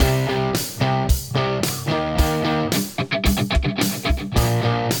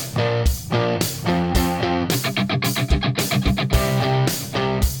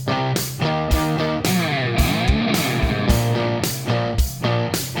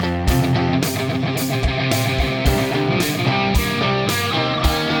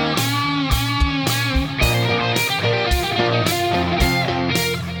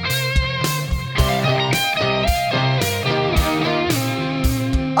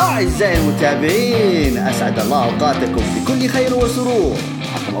أعزائي المتابعين، أسعد الله أوقاتكم بكل خير وسرور.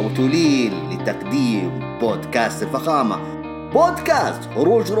 معكم أبو توليل لتقديم بودكاست الفخامة، بودكاست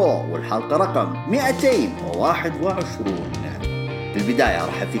هروج والحلقة رقم 221. في البداية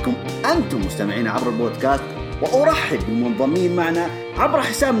أرحب فيكم أنتم مستمعين عبر البودكاست، وأرحب بالمنضمين معنا عبر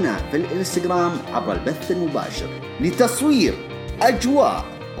حسابنا في الإنستغرام عبر البث المباشر لتصوير أجواء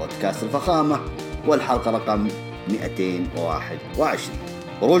بودكاست الفخامة والحلقة رقم 221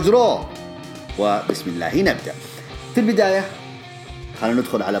 هروج. وبسم الله نبدأ. في البداية خلينا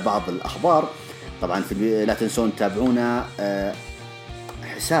ندخل على بعض الأخبار. طبعا لا تنسون تتابعونا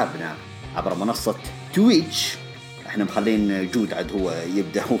حسابنا عبر منصة تويتش. احنا مخلين جود عاد هو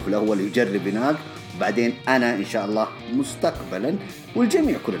يبدأ هو في الأول يجرب هناك، وبعدين أنا إن شاء الله مستقبلا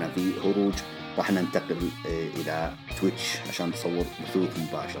والجميع كلنا في هروج راح ننتقل إلى تويتش عشان نصور بثوث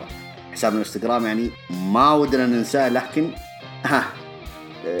مباشرة. حسابنا الانستغرام يعني ما ودنا ننساه، لكن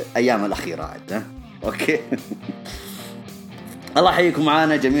أيام الأخيرة عاد أوكي. الله يحييكم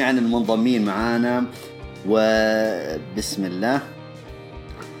معانا جميعا المنضمين معانا، وبسم الله.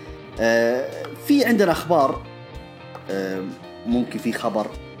 في عندنا أخبار. ممكن في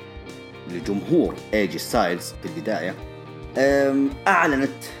خبر لجمهور AJ ستايلز. في البداية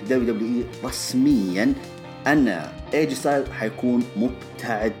أعلنت WWE رسميا أن AJ ستايلز حيكون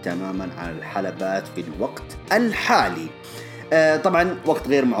مبتعد تماما عن الحلبات في الوقت الحالي. طبعا وقت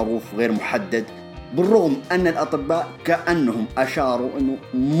غير معروف غير محدد، بالرغم أن الأطباء كأنهم أشاروا أنه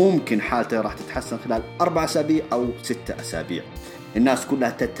ممكن حالته راح تتحسن خلال 4 أسابيع أو 6 أسابيع. الناس كلها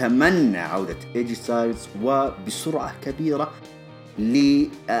تتمنى عودة AJ ستايلز وبسرعة كبيرة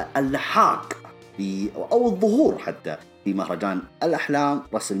للحاق أو الظهور حتى في مهرجان الأحلام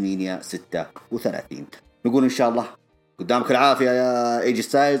رسلمانيا 36. نقول إن شاء الله قدامك العافية يا AJ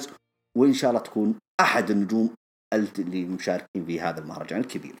ستايلز، وإن شاء الله تكون أحد النجوم اللي مشاركين في هذا المهرجان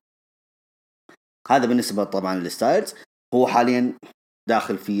الكبير. هذا بالنسبة طبعا للستايلز. هو حاليا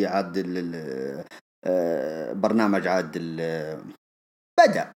داخل في عد برنامج عد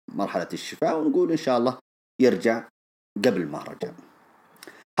بدأ مرحلة الشفاء، ونقول إن شاء الله يرجع قبل المهرجان.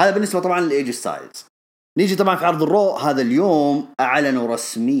 هذا بالنسبة طبعا لAJ ستايلز. نيجي طبعا في عرض الرو. هذا اليوم أعلنوا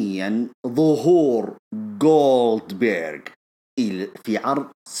رسميا ظهور جولدبيرغ في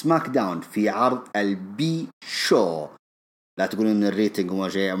عرض سماك داون، في عرض البي شو. لا تقولون ان الريتنج هو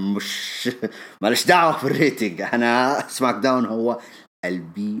شيء مش مالش دعوة في الريتنج، انا سماك داون هو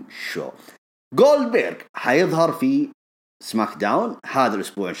البي شو. جولدبيرغ حيظهر في سماك داون هذا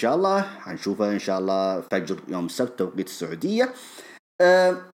الاسبوع ان شاء الله، حنشوفه ان شاء الله فجر يوم السبت توقيت السعودية.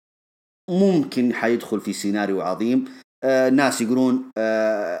 ممكن حيدخل في سيناريو عظيم. ناس يقولون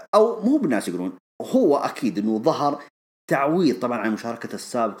او مو بناس يقولون، هو اكيد انه ظهر تعويض طبعا عن مشاركته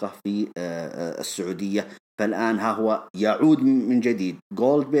السابقة في السعودية، فالآن ها هو يعود من جديد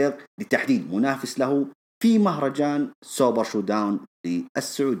جولدبيرغ لتحديد منافس له في مهرجان سوبر شو داون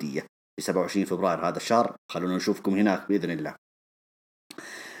للسعودية في 27 فبراير هذا الشهر. خلونا نشوفكم هناك بإذن الله.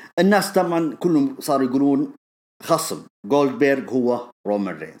 الناس طبعا كلهم صاروا يقولون خصم جولدبيرغ هو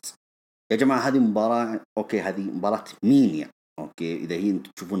رومان رينز. يا جماعة هذه مباراة أوكي، هذه مباراة مينيا أوكي، إذا هي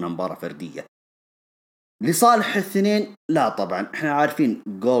تشوفونها مباراة فردية لصالح الاثنين، لا طبعا احنا عارفين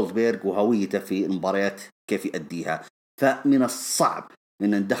جولدبيرغ وهويته في المباريات كيف يأديها، فمن الصعب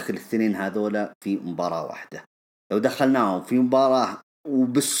ان ندخل الاثنين هذولا في مباراة واحدة. لو دخلناهم في مباراة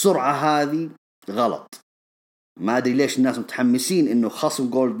وبالسرعة هذه غلط. ما ادري ليش الناس متحمسين انه خصم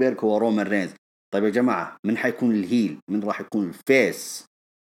جولدبيرغ هو رومان رينز. طيب يا جماعة من حيكون الهيل، من راح يكون الفيس؟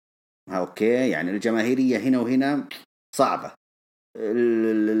 اوكي يعني الجماهيرية هنا وهنا صعبة.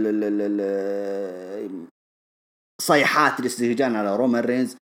 صيحات الاستهجان على رومان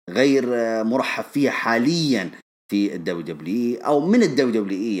رينز غير مرحب فيها حاليا في الدبليو دبليو او من الدبليو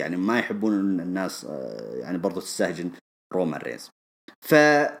دبليو، يعني ما يحبون الناس يعني برضو تستهجن رومان رينز. ف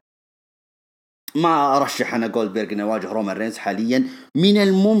ما ارشح انا جولدبيرغ انه يواجه رومان رينز حاليا. من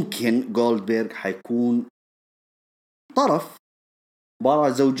الممكن جولدبيرغ حيكون طرف مباراة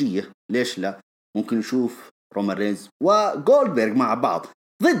زوجية، ليش لا؟ ممكن نشوف رومان رينز وجولدبيرغ مع بعض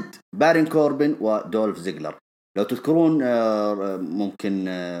ضد بارين كوربن ودولف زيغلر. لو تذكرون ممكن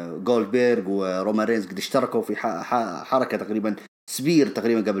جولدبيرغ ورومان رينز قد اشتركوا في حركة تقريبا سبير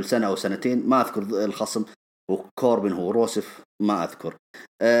تقريبا قبل سنة أو سنتين، ما أذكر الخصم، وكوربن هو روسف ما أذكر.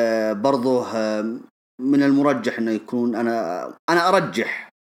 برضو من المرجح أنه يكون أنا أرجح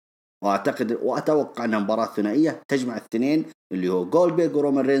وأعتقد وأتوقع أنها مباراة ثنائية تجمع الاثنين اللي هو جولدبيرغ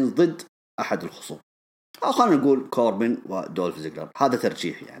ورومان رينز ضد أحد الخصوم، أو خلينا نقول كوربن ودولف زيغلر. هذا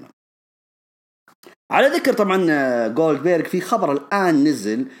ترجيح يعني. على ذكر طبعا جولدبيرغ، في خبر الآن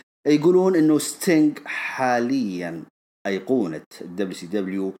نزل يقولون إنه ستينج حاليا أيقونة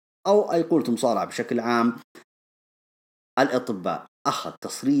WCW أو أيقونة مصارعة بشكل عام، الأطباء أخذ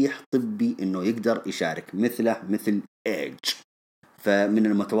تصريح طبي أنه يقدر يشارك مثل إيج. فمن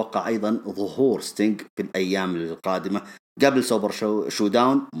المتوقع أيضا ظهور ستينج في الأيام القادمة قبل سوبر شو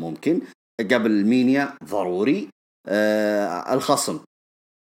داون، ممكن قبل المينيا ضروري. الخصم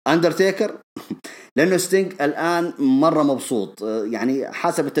أندرتيكر لأنه ستينج الآن مرة مبسوط، يعني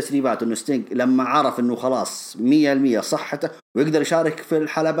حسب التسريبات أنه ستينج لما عرف أنه خلاص 100% صحته ويقدر يشارك في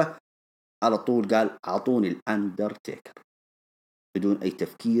الحلبة، على طول قال أعطوني الأندرتيكر بدون أي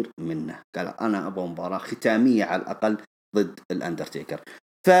تفكير منه. قال أنا أبغى مباراة ختامية على الأقل ضد الأندرتيكر.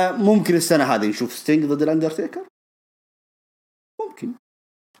 فممكن السنة هذه نشوف ستينج ضد الأندرتيكر، ممكن،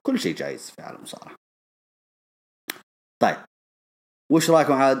 كل شيء جايز في عالم المصارعة. طيب وش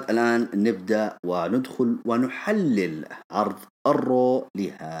رايكم عاد الآن نبدأ وندخل ونحلل عرض الرو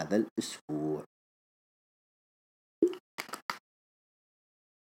لهذا الأسبوع.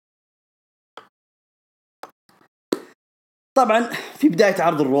 طبعا في بداية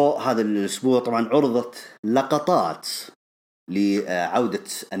عرض الرو هذا الأسبوع طبعا عرضت لقطات لعودة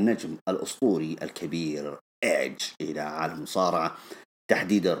النجم الأسطوري الكبير إيج إلى عالم المصارعة،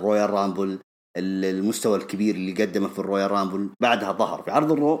 تحديدا الرويال رامبل، المستوى الكبير اللي قدمه في الرويال رامبل. بعدها ظهر في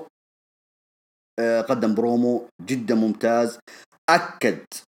عرض الرو، قدم برومو جدا ممتاز، أكد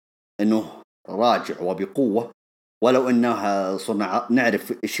أنه راجع وبقوة، ولو أنها صرنا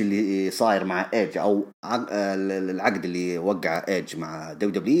نعرف إيش اللي صاير مع إيج، أو العقد اللي وقع إيج مع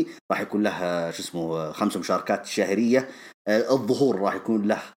دبليو راح يكون له 5 مشاركات شهرية. الظهور راح يكون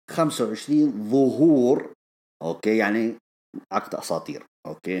له 25 ظهور، أوكي، يعني عقد أساطير،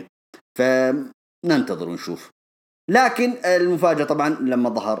 أوكي، فننتظر ونشوف. لكن المفاجأة طبعا لما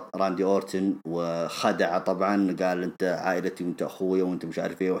ظهر راندي أورتن وخدع، طبعا قال أنت عائلتي وأنت أخويا وأنت مش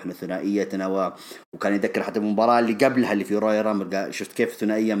عارف إيه وإحنا ثنائيتنا، وكان يذكر حتى المباراة اللي قبلها اللي في رويال رامبل، قال شفت كيف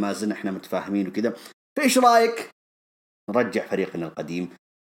ثنائية ما زلنا إحنا متفاهمين وكذا. فإيش رأيك نرجع فريقنا القديم؟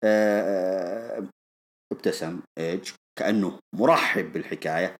 ابتسم إيج كأنه مرحب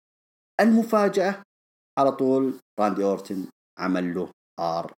بالحكاية. المفاجأة على طول راندي أورتن عمل له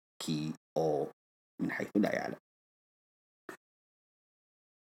RKO من حيث لا يعلم.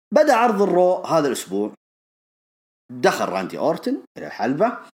 بدأ عرض الرو هذا الأسبوع، دخل راندي أورتن إلى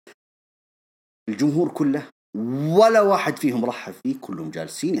الحلبة، الجمهور كله ولا واحد فيهم رحب فيه، كلهم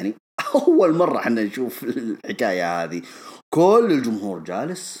جالسين، يعني أول مرة حنا نشوف الحكاية هذه، كل الجمهور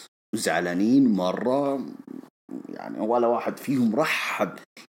جالس زعلانين مرة، يعني ولا واحد فيهم رحب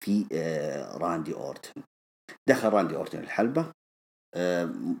في راندي أورتن. دخل راندي أورتن الحلبة،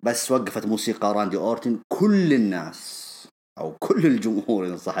 بس وقفت موسيقى راندي أورتن، كل الناس أو كل الجمهور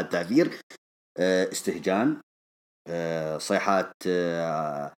إن صح التعبير استهجان، صيحات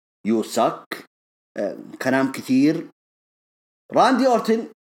يوساك، كلام كثير. راندي أورتن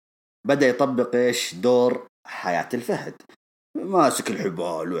بدأ يطبق إيش دور حياة الفهد، ماسك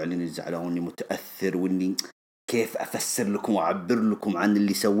الحبال ويعني إني زعلان وإني متأثر وإني كيف أفسر لكم وأعبر لكم عن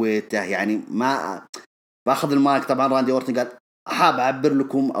اللي سويته، يعني ما باخذ المايك. طبعا راندي أورتن قال حاب أعبر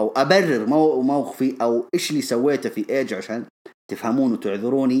لكم أو أبرر موقفي أو إيش اللي سويته في إيج عشان تفهمون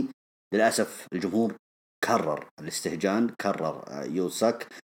وتعذروني. للأسف الجمهور كرر الاستهجان، كرر يوساك،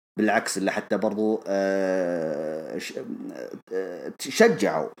 بالعكس اللي حتى برضو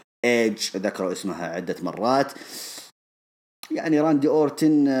شجعوا إيج، ذكروا اسمها عدة مرات. يعني راندي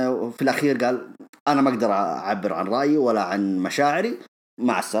أورتن في الأخير قال أنا ما أقدر أعبر عن رأيي ولا عن مشاعري،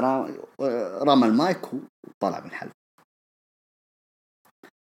 مع السلامة، رمى المايك وطلع من الحلبة.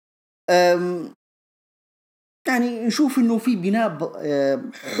 يعني نشوف إنه في بناء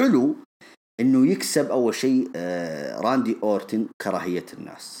حلو، إنه يكسب أول شيء راندي أورتن كراهية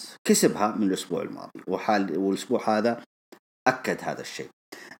الناس، كسبها من الأسبوع الماضي، والأسبوع هذا أكد هذا الشيء.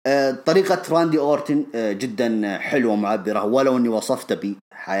 طريقة راندي أورتن جدا حلوة ومعبرة، ولو أني وصفت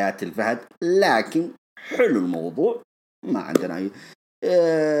بحياة الفهد، لكن حلو الموضوع، ما عندنا أي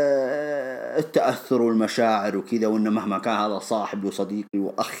التأثر والمشاعر وكذا، وإنه مهما كان هذا صاحبي وصديقي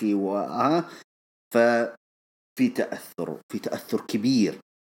وأخي ففي تأثر كبير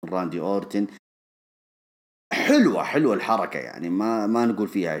من راندي أورتن. حلوة الحركة، يعني ما نقول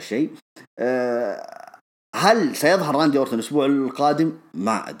فيها شيء. هل سيظهر راندي أورتن الأسبوع القادم؟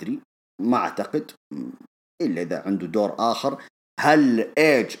 ما أدري، ما أعتقد، إلا إذا عنده دور آخر. هل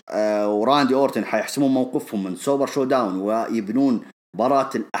إيج وراندي أورتن حيحسمون موقفهم من سوبر شو داون ويبنون مباراة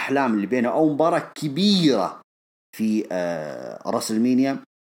الأحلام اللي بينه، أو مباراة كبيرة في راسلمينيا؟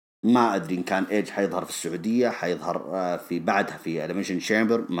 ما أدري إن كان إيج حيظهر في السعودية، حيظهر في بعدها في إليميشن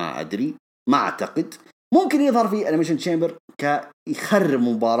تشامبر، ما أدري، ما أعتقد. ممكن يظهر في إليميشن تشامبر يخرب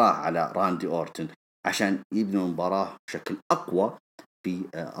مباراة على راندي أورتن عشان يبنوا المباراة بشكل أقوى في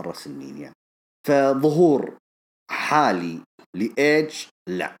الرسلمينيا. فظهور حالي لإيج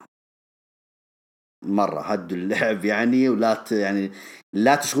لا، مرة هدوا اللعب يعني، ولا يعني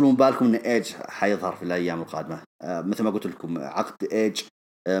لا تشغلون بالكم ان إيج حيظهر في الأيام القادمة. مثل ما قلت لكم عقد إيج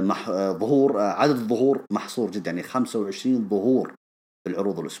ظهور عدد الظهور محصور جدا، يعني 25 ظهور في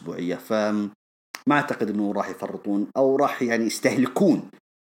العروض الأسبوعية، فما أعتقد أنه راح يفرطون أو راح يعني يستهلكون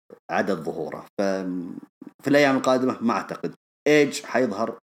عدد ظهوره. في الأيام القادمة ما أعتقد. إيج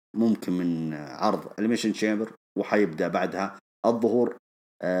حيظهر ممكن من عرض الميشن تشامبر، وحيبدأ بعدها الظهور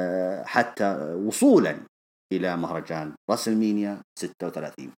حتى وصولا إلى مهرجان راسلمينيا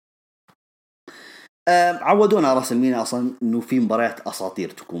 36. عودونا راسلمينيا أصلا أنه في مباريات أساطير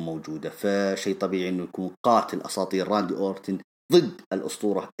تكون موجودة، فشيء طبيعي أنه يكون قاتل أساطير راندي أورتن ضد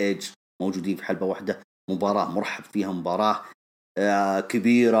الأسطورة إيج موجودين في حلبة واحدة. مباراة مرحب فيها، مباراة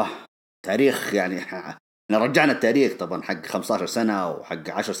كبيرة، تاريخ يعني. رجعنا التاريخ طبعا حق 15 سنة وحق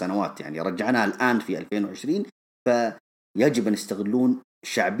 10 سنوات، يعني رجعناها الآن في 2020، فيجب أن يستغلون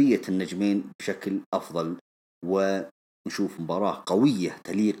شعبية النجمين بشكل أفضل، ونشوف مباراة قوية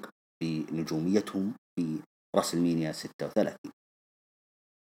تليق بنجوميتهم في راسلمينيا 36.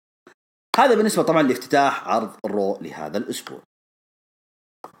 هذا بالنسبة طبعا لافتتاح عرض الرو لهذا الأسبوع.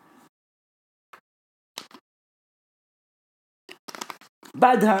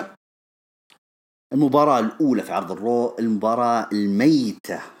 بعدها المباراة الأولى في عرض الرو، المباراة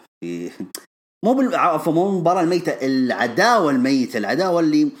الميتة في مو المباراة الميتة، العداوة الميتة، العداوة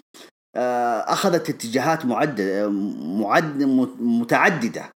اللي أخذت اتجاهات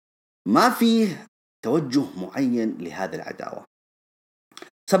متعددة، ما فيه توجه معين لهذه العداوة.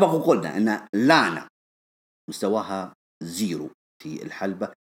 سبق وقلنا أن لانا مستواها زيرو في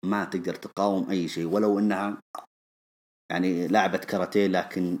الحلبة، ما تقدر تقاوم أي شيء، ولو أنها يعني لعبة كاراتيه،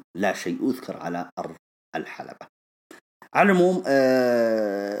 لكن لا شيء يذكر على أرض الحلبة. على العموم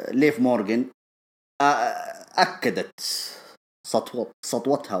ليف مورغان أكدت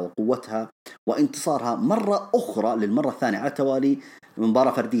سطوتها وقوتها وانتصارها مرة أخرى للمرة الثانية على التوالي.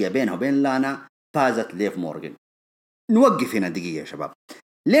 مباراة فردية بينها وبين لانا، فازت ليف مورغان. نوقف هنا دقيقة يا شباب.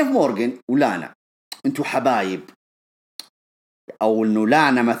 ليف مورغان ولانا انتوا حبايب، أو إنه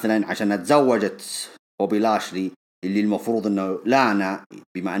لانا مثلا عشان تزوجت بوبي لاشلي، اللي المفروض إنه لانا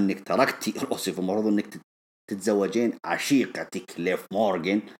بما أنك تركتي الأوسف المفروض إنك تتزوجين عشيقتك ليف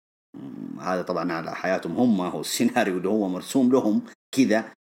مورغان. هذا طبعا على حياتهم هم، هو السيناريو اللي هو مرسوم لهم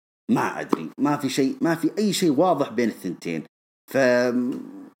كذا. ما أدري، ما في شيء، ما في أي شيء واضح بين الثنتين. ف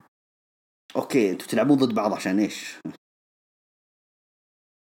أوكي، أنتوا تلعبون ضد بعض عشان إيش؟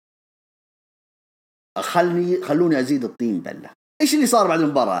 خلوني أزيد الطين بلة. إيش اللي صار بعد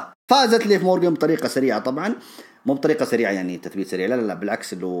المباراة؟ فازت ليف مورغان بطريقة سريعة، طبعا مو بطريقة سريعة يعني تثبيت سريع، لا لا لا،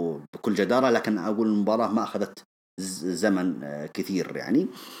 بالعكس اللي بكل جدارة، لكن أقول المباراة ما أخذت زمن كثير يعني.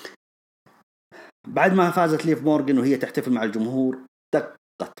 بعد ما فازت ليف مورغان وهي تحتفل مع الجمهور،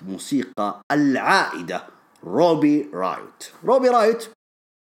 دقت موسيقى العائدة روبي رايت. روبي رايت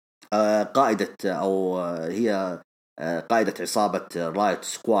قائدة أو هي قائدة عصابة رايت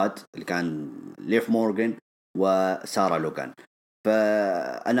سكواد، اللي كان ليف مورغان وسارة لوغان.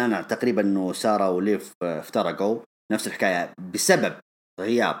 فأنا تقريبا أنه سارة وليف افترقوا، نفس الحكاية بسبب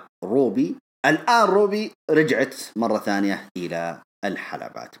غياب روبي. الآن روبي رجعت مرة ثانية إلى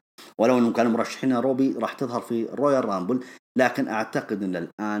الحلبات، ولو أنهم كانوا مرشحين روبي راح تظهر في رويال رامبل، لكن أعتقد أن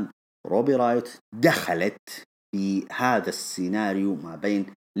الآن روبي رايت دخلت في هذا السيناريو ما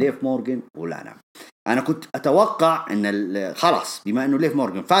بين ليف مورغان ولانا. أنا كنت أتوقع أن خلاص بما أنه ليف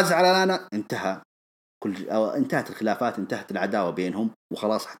مورغان فاز على لانا، انتهت الخلافات، انتهت العداوة بينهم،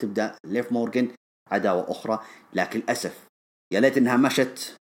 وخلاص حتبدأ ليف مورغان عداوة أخرى. لكن للأسف يا ليت أنها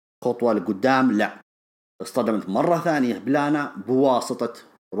مشت خطوة لقدام، لا، اصطدمت مرة ثانية بلانا بواسطة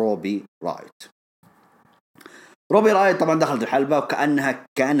روبي رايت. روبي رايت طبعا دخلت الحلبة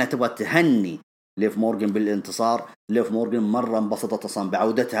وكأنها تبغى تهني ليف مورغان بالانتصار. ليف مورغان مرة انبسطت أصلا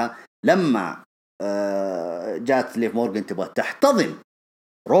بعودتها، لما جات ليف مورغان تبغى تحتضن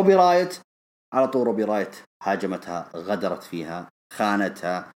روبي رايت، على طول روبي رايت هاجمتها، غدرت فيها،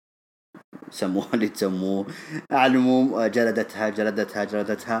 خانتها، سموه اللي تسموه، على العموم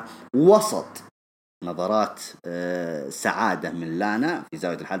جلدتها وسط نظرات سعادة من لانا في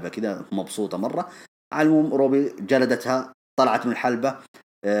زاوية الحلبة كذا، مبسوطة مرة. على العموم روبي جلدتها، طلعت من الحلبة،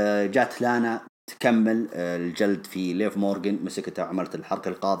 جات لانا تكمل الجلد في ليف مورغان، مسكتها وعملت الحركة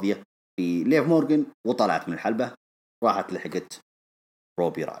القاضية في ليف مورغان وطلعت من الحلبة، راحت لحقت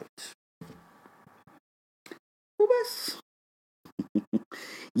روبي رايت وبس.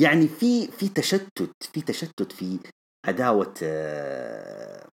 يعني في تشتت في عداوة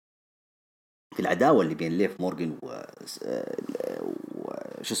في العداوة اللي بين ليف مورغان وش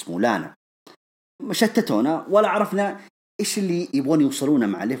اسمه لانا، شتتونا ولا عرفنا إيش اللي يبغون يوصلونه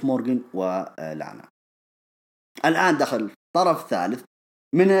مع ليف مورغان ولانا. الآن دخل طرف ثالث،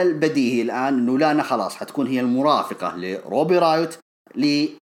 من البديهي الآن إنه لانا خلاص حتكون هي المرافقة لروبي رايوت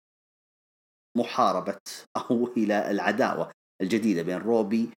لمحاربة أو إلى العداوة الجديدة بين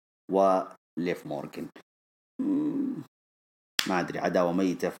روبي وليف مورغان. ما أدري، عداوة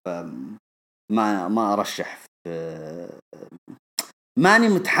ميتة، ما أرشح ماني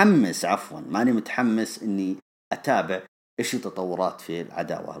متحمس إني أتابع إيش التطورات في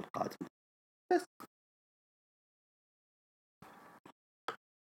العداوة القادمة. بس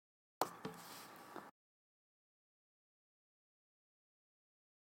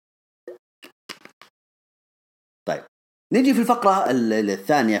طيب، نجي في الفقرة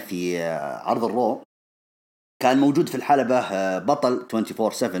الثانية في عرض الرو. كان موجود في الحلبة بطل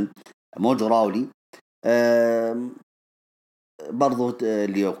 24/7 موجو راولي، برضو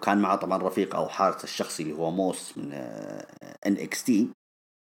اللي كان معه طبعا رفيق أو حارس الشخصي اللي هو موس من NXT.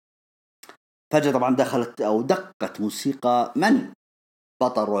 فجأة طبعا دخلت أو دقت موسيقى من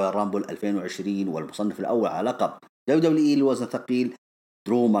بطل رويال رامبل 2020 والمصنف الأول على لقب WWE الوزن الثقيل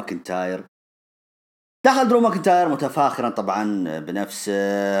درو ماكنتاير. دخل درو ماكنتاير متفاخرا طبعا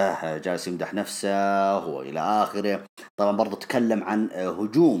بنفسه، جالس يمدح نفسه وإلى آخره. طبعا برضو تكلم عن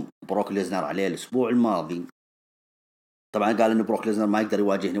هجوم بروك ليزنر عليه الأسبوع الماضي. طبعا قال إنه بروك ليزنر ما يقدر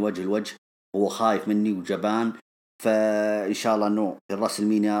يواجهني وجه لوجه، هو خايف مني وجبان، فإن شاء الله إنه في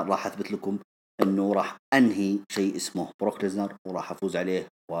الراسلمانيا راح أثبت لكم إنه راح أنهي شيء اسمه بروك ليزنر وراح أفوز عليه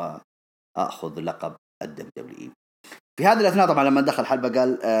وأخذ لقب WWE. في هذه الأثناء طبعا لما دخل حلبة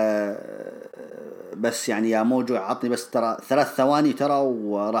قال بس يعني يا موجو عطني بس ترى 3 ثواني ترى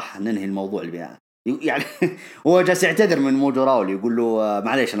وراح ننهي الموضوع اللي يعني هو جالس يعتذر من موجو راولي، يقول له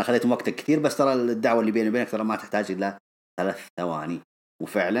معليش أنا خذيت وقتك كثير، بس ترى الدعوة اللي بيني وبينك ترى ما تحتاج إلا 3 ثواني.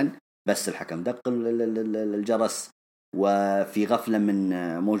 وفعلا بس الحكم دق الجرس، وفي غفلة من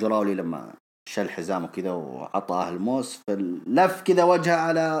موجو راولي لما شل حزامه كذا وعطاه الموس، فلف كذا وجهه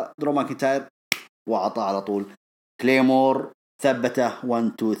على درو ماكنتاير وعطاه على طول كليمور، ثبته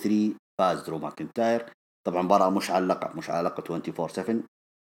 1 2 3، فاز درو ماكنتاير. طبعا مباراة مش على لقب 24/7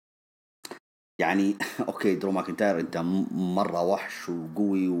 يعني. اوكي درو ماكنتاير انت مرة وحش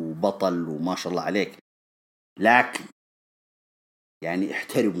وقوي وبطل وما شاء الله عليك، لكن يعني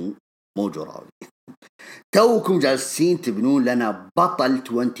احترموا موجو راولي. توكم جالسين تبنون لنا بطل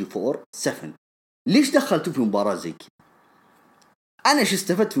 24/7، ليش دخلتوا في مباراة زي كذا؟ انا ايش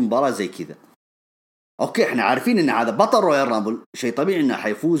استفدت في مباراة زي كذا؟ اوكي احنا عارفين ان هذا بطل رويال رامبل، شيء طبيعي انه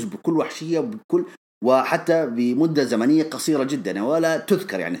حيفوز بكل وحشية وحتى بمدة زمنية قصيرة جدا ولا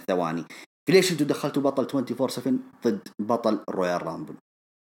تذكر يعني الثواني. ليش انتوا دخلتوا بطل 24/7 ضد بطل رويال رامبل؟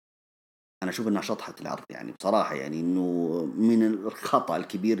 انا اشوف انها شطحة العرض يعني بصراحة، يعني انه من الخطأ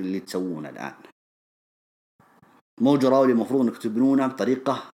الكبير اللي تسوونه الان. موجو راولي المفروض انك تبنونه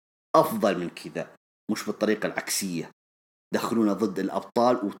بطريقة افضل من كذا، مش بالطريقة العكسية، دخلونا ضد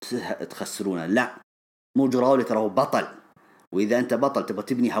الابطال وتخسرونا. لا، موجو راولي ترى هو بطل، وإذا أنت بطل تبغى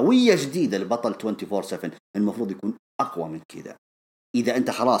تبني هوية جديدة لبطل 24/7 المفروض يكون أقوى من كذا. إذا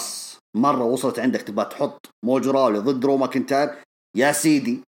أنت خلاص مرة وصلت عندك تبغى تحط موجو راولي ضد درو ماكنتاير، يا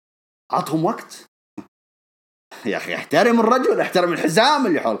سيدي عطهم وقت. يا أخي احترم الرجل، احترم الحزام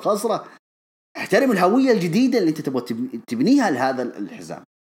اللي حول خصره، احترم الهوية الجديدة اللي أنت تبغى تبنيها لهذا الحزام.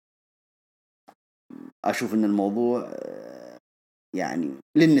 أشوف أن الموضوع يعني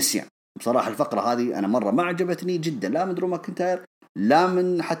للنسيان بصراحة. الفقرة هذه أنا مرة ما عجبتني جدا، لا من درو ماكنتاير لا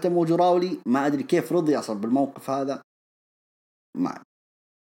من حتى موجو راولي. ما أدري كيف رضي أصل بالموقف هذا،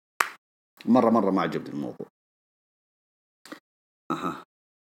 مرة ما عجبني الموضوع. ما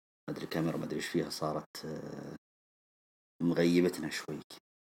أدري الكاميرا ما أدري إيش فيها، صارت مغيبتنا شوي.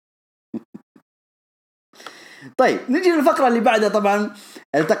 طيب نجي للفقرة اللي بعدها. طبعا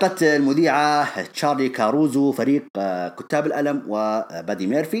التقت المذيعة تشارلي كاروزو فريق كتاب الألم وبادي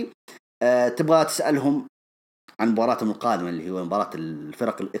ميرفي، تبغى تسألهم عن مباراتهم القادمة اللي هو مباراة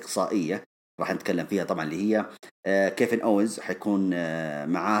الفرق الإقصائية. راح نتكلم فيها طبعا اللي هي كيفن أوينز حيكون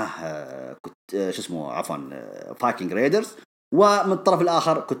معاه فايكنج ريدرز، ومن الطرف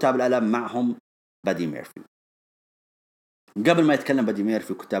الآخر كتاب الألم معهم بادي ميرفي. قبل ما يتكلم بادي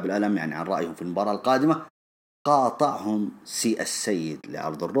ميرفي وكتاب الألم يعني عن رأيهم في المباراة القادمة، قاطعهم السيد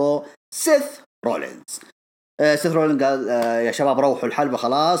لعرض الرو سيث رولينز. سيث رولينز قال يا شباب روحوا الحلبة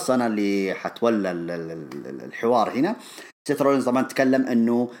خلاص، أنا اللي حتولى الحوار هنا. سيث رولينز طبعا تكلم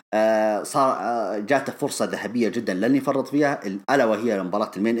أنه صار جاته فرصة ذهبية جدا لن يفرط فيها، ألا وهي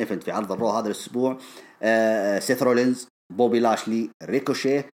مباراة المين إيفنت في عرض الرو هذا الأسبوع. سيث رولينز، بوبي لاشلي،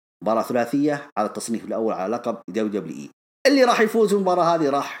 ريكوشيه مباراة ثلاثية على التصنيف الأول على لقب WWE. اللي راح يفوز بالمباراة هذه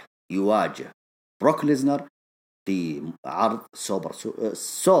راح يواجه بروك ليزنر في عرض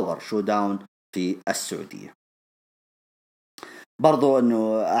سوبر شو داون في السعودية. برضو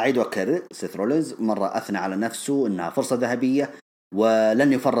أنه أعيد وأكرر، سيث رولينز مرة أثنى على نفسه أنها فرصة ذهبية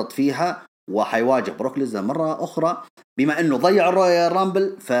ولن يفرط فيها، وحيواجه بروك ليزنر مرة أخرى. بما أنه ضيع الرويال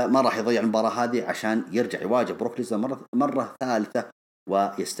رامبل فما راح يضيع المباراة هذه عشان يرجع يواجه بروك ليزنر مرة ثالثة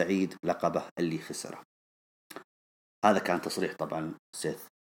ويستعيد لقبه اللي خسره. هذا كان تصريح طبعا سيث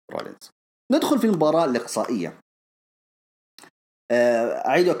رولينز. ندخل في المباراة الإقصائية.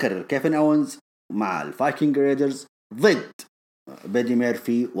 أعيد وأكرر، كيفن أوينز مع الفايكنج ريدرز ضد بيدي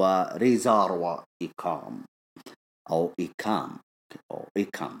ميرفي وريزار وإيكام أو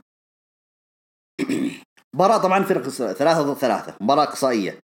إيكام. مباراة طبعا فرق 3-3، مباراة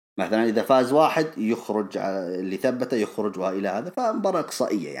إقصائية. مثلا إذا فاز واحد يخرج اللي ثبته يخرج وإلى هذا، فمباراة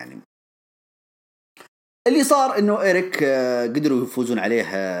إقصائية يعني. اللي صار إنه إيريك قدروا يفوزون عليه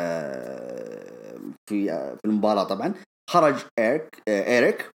في المباراة. طبعا خرج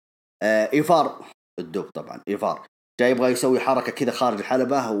إيريك إيفار الدب، طبعا إيفار جاي يبغى يسوي حركة كذا خارج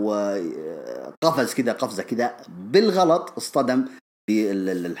الحلبة، وقفز كذا قفزة كذا بالغلط، اصطدم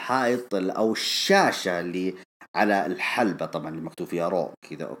بالحائط أو الشاشة اللي على الحلبة طبعا اللي مكتوب فيها رو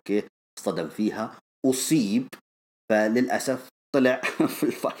كذا، أوكي، اصطدم فيها، أصيب. فللأسف طلع في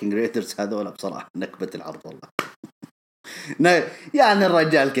الفاكينج ريترز هذول بصراحة نكبة العرض والله. يعني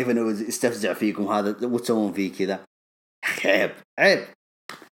الرجال كيف انه يستفزع فيكم هذا وتسوون فيه كذا، عيب.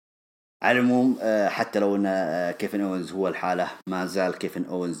 على العموم حتى لو ان كيفن أوينز هو الحالة، ما زال كيفن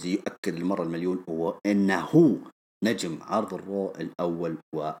أوينز يؤكد المرة المليون هو انه نجم عرض الرو الاول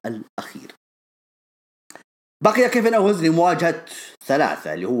والاخير. بقي كيفن أوينز لمواجهة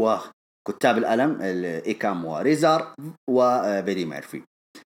ثلاثة اللي هو كتاب الألم إيكام وريزار وبيدي ميرفي.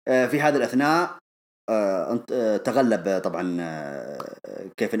 في هذا الأثناء تغلب طبعا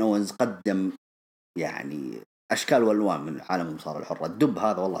كيفن أوينز، قدم يعني أشكال والوان من عالم المصارعة الحرة. الدب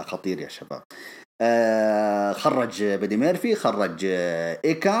هذا والله خطير يا شباب. خرج بيدي ميرفي، خرج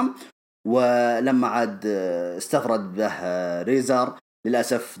إيكام، ولما عاد استفرد به ريزار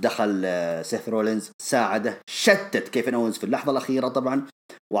للأسف دخل سيث رولينز ساعده، شتت كيفن أوينز في اللحظة الأخيرة طبعا،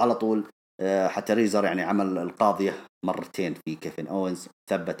 وعلى طول حتى ريزر يعني عمل القاضية مرتين في كيفن أوينز،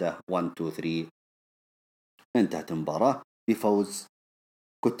 ثبته 1 2 3. انتهت المباراة بفوز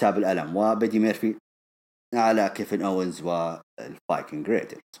كتاب الألم وبيدي ميرفي على كيفن أوينز والفايكنج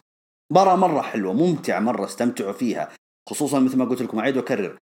ريدرز. مباراة مرة حلوة ممتعة، مرة استمتعوا فيها، خصوصا مثل ما قلت لكم عيد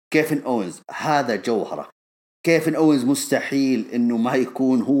وكرر، كيفن أوينز هذا جوهرة. كيفن أوينز مستحيل إنه ما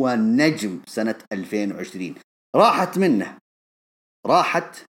يكون هو نجم سنة 2020. راحت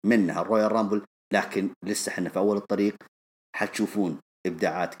منها الرويال رامبل، لكن لسه حنا في أول الطريق. حتشوفون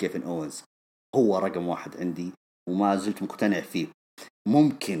إبداعات كيفن أوينز، هو رقم واحد عندي وما زلت مقتنع فيه.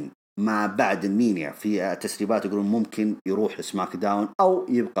 ممكن ما بعد المينيا في تسريبات يقولون ممكن يروح لسماك داون أو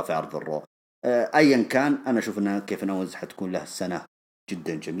يبقى في عرض الرو. أيا كان، أنا أشوف أن كيفن أوينز حتكون له سنة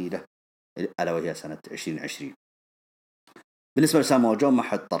جدا جميلة، ألا وهي سنة 2020. بالنسبة لسامو جو ما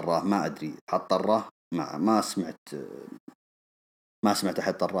حد طراه، ما أدري حد طراه، ما سمعت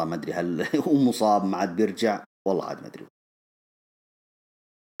أحد طراه، ما أدري هل هو مصاب ما عاد بيرجع، والله عاد ما أدري.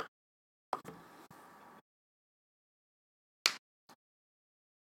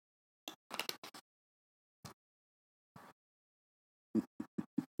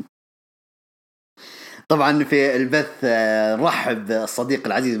 طبعا في البث رحب الصديق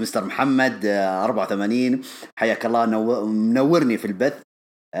العزيز مستر محمد 84، حياك الله، منورني في البث.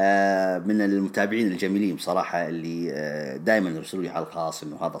 من المتابعين الجميلين بصراحة، اللي دائما يرسلوا لي على الخاص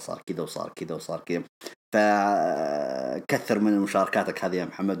انه هذا صار كذا وصار كذا وصار كذا. فكثر من مشاركاتك هذه يا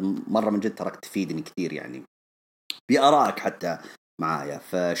محمد، مرة من جد ترك تفيدني كثير يعني بآرائك حتى معايا،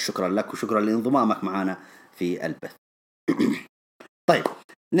 فشكرا لك وشكرا لانضمامك معنا في البث. طيب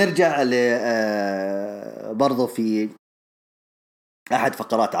نرجع برضو في أحد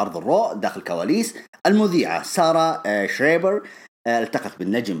فقرات عرض الرو داخل كواليس. المذيعة سارة شريبر التقت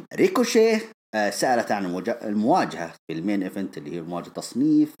بالنجم ريكوشيه، سألت عن المواجهة في المين إيفنت اللي هي مواجهة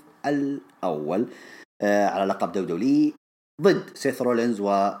تصنيف الأول على لقب دولي ضد سيث رولينز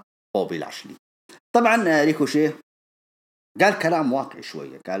وبوبي لاشلي. طبعا ريكوشيه قال كلام واقعي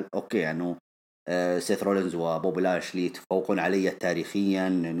شوية، قال أوكي أنه سيث رولينز وبوبي لاشلي تفوقون علي تاريخيا،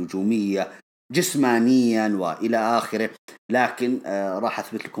 نجومية، جسمانيا وإلى آخره، لكن راح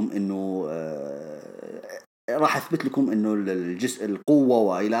أثبت لكم إنه القوة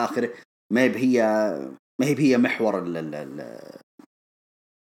وإلى آخره ما هي هي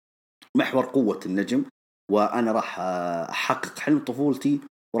محور قوة النجم، وأنا راح أحقق حلم طفولتي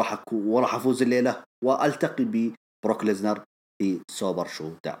وراح افوز الليله والتقي ببروك ليزنر في سوبر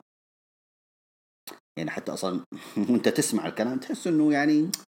شو داون. يعني حتى اصلا وانت تسمع الكلام تحس انه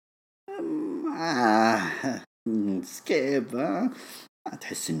يعني سكيب، ما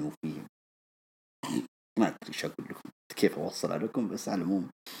تحس انه في، ما ادري ايش اقول لكم، كيف اوصلها لكم، بس على العموم.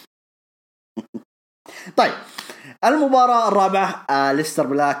 طيب، المباراة الرابعة ليستر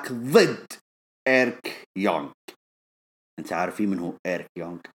بلاك ضد إيريك يونغ. انت عارفين من هو إيريك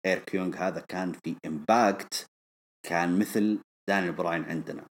يونغ؟ إيريك يونغ هذا كان في امباكت، كان مثل دانيال براين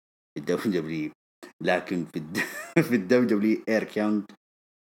عندنا في الدبليو دبليو، لكن في الدبليو دبليو إيريك يونغ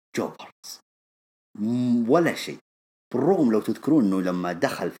جوبرز ولا شيء. بالرغم لو تذكرون انه لما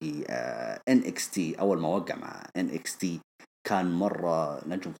دخل في NXT اول ما وقع مع NXT كان مرة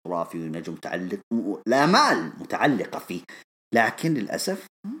نجم خرافي ونجم متعلق، الآمال متعلقة فيه، لكن للأسف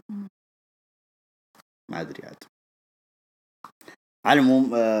ما أدري عاد. على العموم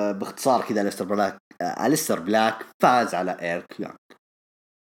باختصار كذا أليستر بلاك فاز على إيريك يونغ.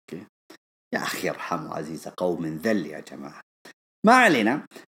 يا أخي ارحموا عزيزة قوم من ذل يا جماعة. ما علينا.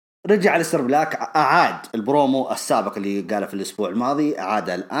 رجع أليستر بلاك، أعاد البرومو السابق اللي قاله في الأسبوع الماضي،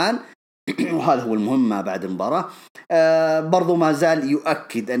 أعاده الآن وهذا هو المهم ما بعد المباراة. برضو ما زال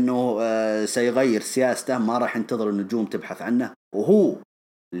يؤكد أنه سيغير سياسته، ما راح ينتظر النجوم تبحث عنه، وهو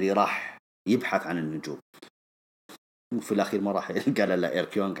اللي راح يبحث عن النجوم. وفي الأخير ما راح قال لا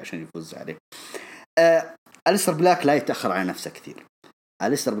إيريك يونغ عشان يفوز عليه. أليستر بلاك لا يتأخر على نفسه كثير.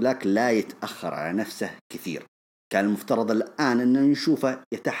 أليستر بلاك لا يتأخر على نفسه كثير. كان المفترض الآن أن نشوفه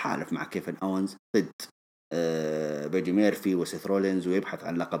يتحالف مع كيفن أوينز ضد بيجي ميرفي وسيث رولينز ويبحث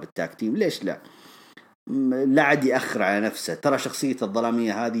عن لقب التاك تيم. ليش لا؟ لا عاد يأخر على نفسه. ترى شخصية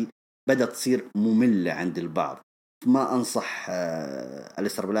الظلامية هذه بدأت تصير مملة عند البعض. ما أنصح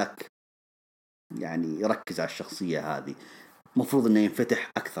أليستر بلاك يعني يركز على الشخصية هذه، مفروض أنه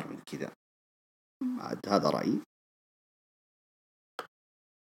ينفتح أكثر من كذا. هذا رأيي.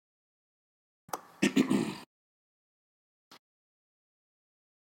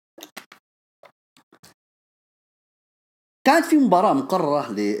 كانت في مباراة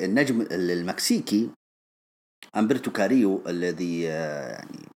مقررة للنجم المكسيكي أمبرتو كاريو، الذي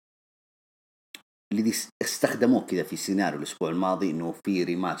الذي استخدموه كذا في سيناريو الأسبوع الماضي إنه في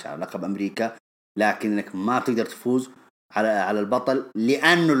ريماتش على لقب أمريكا، لكنك ما بتقدر تفوز على البطل،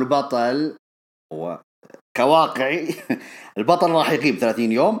 لأنه البطل هو كواقعي البطل راح يغيب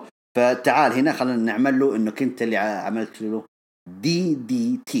 30 يوم. فتعال هنا خلينا نعمل له إنه أنت اللي عملت له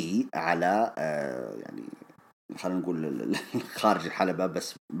DDT على يعني خلينا نقول خارج الحلبة،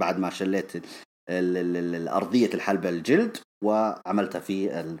 بس بعد ما شليت الأرضية الحلبة الجلد وعملتها في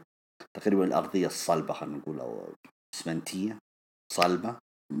تقريبا الأرضية الصلبة، خلينا نقول أو اسمنتية صلبة،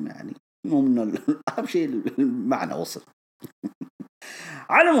 يعني مو من أهم شيء المعنى وصل.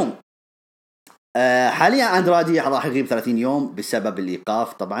 على العموم حاليا أندرادي راح يغيب 30 يوم بسبب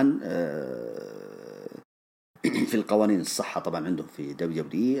الإيقاف طبعا. في القوانين الصحة طبعا عندهم في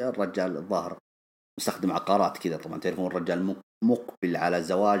دبليو، الرجال الظاهر مستخدم عقارات كذا، طبعا تعرفون الرجال مقبل على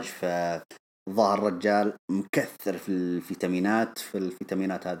زواج، فظهر الرجال مكثر في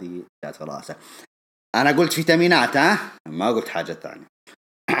الفيتامينات، هذه جات راسه. انا قلت فيتامينات، ما قلت حاجة ثانية.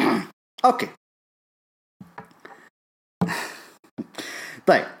 اوكي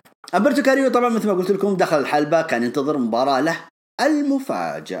طيب، أمبرتو كاريو طبعا مثل ما قلت لكم دخل الحلبة، كان ينتظر مباراة له.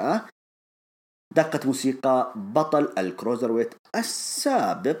 المفاجأة دقت موسيقى بطل الكروزرويت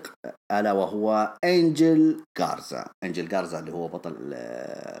السابق، ألا وهو أنجل غارزا اللي هو بطل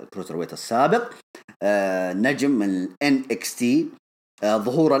الكروزرويت السابق، نجم من NXT.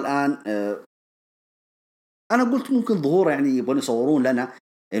 ظهور الآن أنا قلت ممكن ظهور يعني يبغون يصورون لنا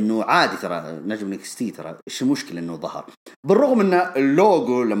إنه عادي، ترى نجم NXT، ترى إيش المشكلة إنه ظهر، بالرغم إن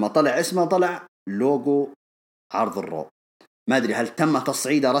اللوجو لما طلع اسمه طلع لوجو عرض الرو. ما أدري هل تم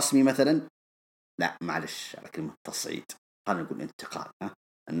تصعيده رسمي مثلا؟ لا معلش على كلمة تصعيد، خلينا نقول انتقال.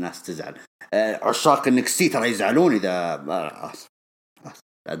 الناس تزعل، عشاق NXT ترى يزعلون إذا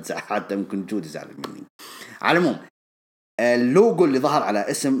حتى ممكن جود يزعل مني. على العموم اللوجو اللي ظهر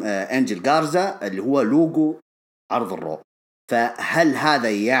على اسم أنجل غارزا اللي هو لوجو عرض الرو، فهل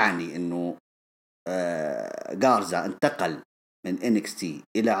هذا يعني انه غارزا انتقل من NXT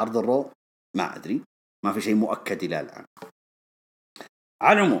الى عرض الرو؟ ما ادري، ما في شيء مؤكد الى الان.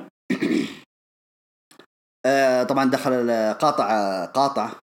 على العموم طبعا دخل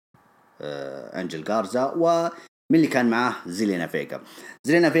قاطع أنجل غارزا، ومن اللي كان معاه زيلينا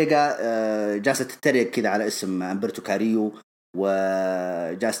فيغا جالسة تتريق كذا على اسم أمبرتو كاريو،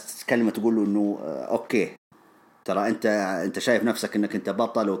 وجالسة تتكلم تقول له إنه أوكي ترى أنت شايف نفسك إنك أنت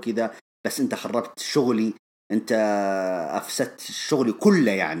بطل وكذا، بس أنت خربت شغلي انت افسدت شغلي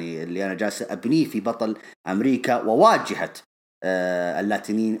كله يعني اللي انا جالس ابنيه في بطل امريكا وواجهة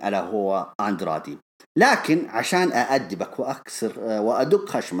اللاتينيين الا هو اندرادي. لكن عشان أأدبك وأكسر وأدق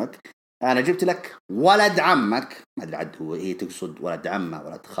خشمك، أنا جبت لك ولد عمك، ما أدري عاد هو إيه تقصد، ولد عمه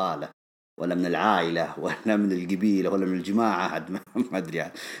ولد خاله ولا من العائلة ولا من القبيلة ولا من الجماعة، عاد ما أدري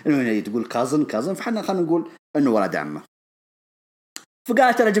يعني. المهم تقول كازن فحنا خلينا نقول إنه ولد عمه.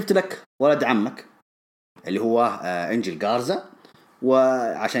 فقالت أنا جبت لك ولد عمك اللي هو إنجيل غارزا،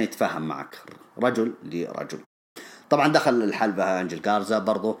 وعشان يتفاهم معك رجل لرجل. طبعا دخل الحلبة أنجل غارزا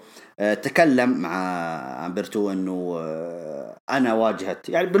برضو، تكلم مع أمبرتو أنه أنا واجهت،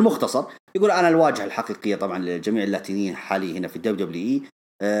 يعني بالمختصر يقول أنا الواجهة الحقيقية طبعا لجميع اللاتينيين حالي هنا في الدبليو،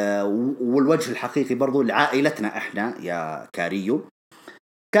 والوجه الحقيقي برضو لعائلتنا إحنا يا كاريو.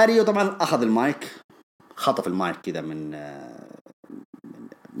 كاريو طبعا أخذ المايك، خطف المايك كذا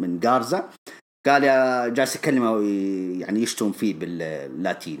من غارزا، قال يا جالس يكلمه يعني يشتم فيه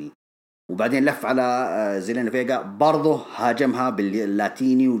باللاتيني، وبعدين لف على زيلينا فيجا برضه هاجمها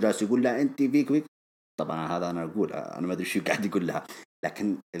باللاتيني وجالس يقول لها انت فيك. طبعا هذا انا اقول انا ما ادري شو قاعد يقول لها،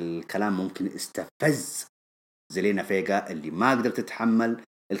 لكن الكلام ممكن استفز زيلينا فيجا اللي ما قدرت تتحمل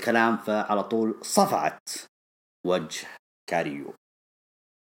الكلام، فعلى طول صفعت وجه كاريو.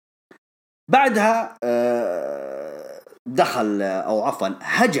 بعدها دخل او عفوا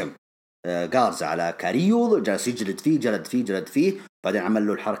هجم غارزا على كاريو، جالس جلد فيه. بعدين عمل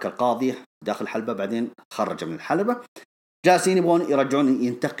له الحركة القاضية داخل الحلبة، بعدين خرج من الحلبة. جالسين يبغون يرجعون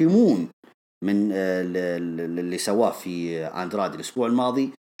ينتقمون من اللي سواه في أندرادي الأسبوع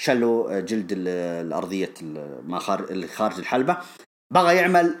الماضي، شلوا جلد الأرضية اللي خارج الحلبة. بغى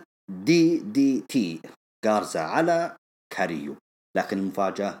يعمل دي تي غارزا على كاريو، لكن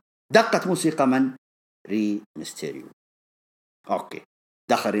المفاجأة دقت موسيقى من؟ ري ميستيريو. اوكي،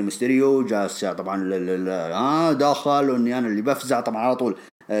 دخل ري ميستيريو جالس طبعا دخل واني انا اللي بفزع طبعا. على طول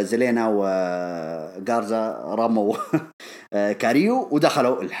زلينا وغارزا رموا كاريو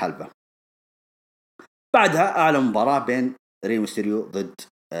ودخلوا الحلبة. بعدها اعلن مباراة بين ري ميستيريو ضد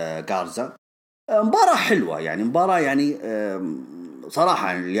غارزا. مباراة حلوة يعني، مباراة يعني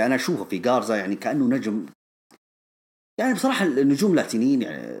صراحة اللي انا اشوفه في غارزا يعني كأنه نجم. يعني بصراحة النجوم اللاتينيين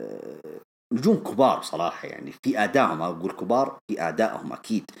يعني نجوم كبار صراحة، يعني في أدائهم، أقول كبار في أدائهم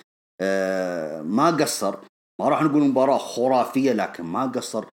أكيد. ما قصر، ما راح نقول مباراة خرافية، لكن ما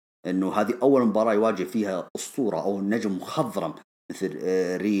قصر إنه هذه أول مباراة يواجه فيها أسطورة أو نجم مخضرم مثل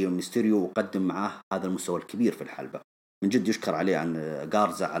ري ميستيريو، وقدم معاه هذا المستوى الكبير في الحلبة. من جد يشكر عليه عن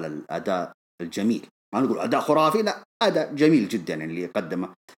غارزا على الأداء الجميل، ما نقول أداء خرافي، لا أداء جميل جدا يعني اللي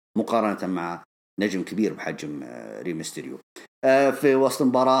قدمه مقارنة مع نجم كبير بحجم ري ميستيريو. في وسط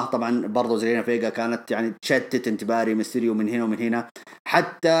المباراة طبعا برضو زيلينا فيجا كانت يعني تشتت انتباه ري ميستيريو من هنا ومن هنا،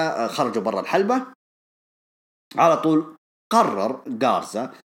 حتى خرجوا برا الحلبة. على طول قرر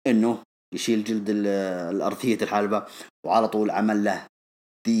غارزا انه يشيل جلد الارضية الحلبة، وعلى طول عمل له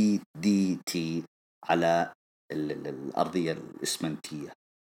دي تي على الارضية الاسمنتية،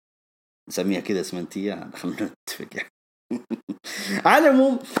 نسميها كذا اسمنتية، خلينا نتفق يعني. على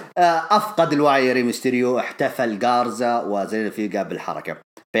العموم أفقد الوعي ري ميستيريو، احتفل غارزا وزيلينا فيجا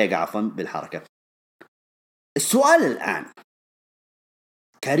بالحركة. السؤال الآن،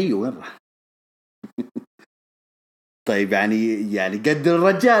 كاريو وين راح؟ طيب يعني قدر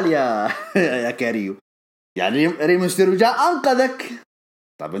الرجال يا يا كاريو، يعني ري ميستيريو جاء أنقذك،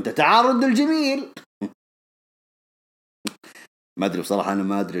 طيب أنت تعال الجميل. ما أدري بصراحة، أنا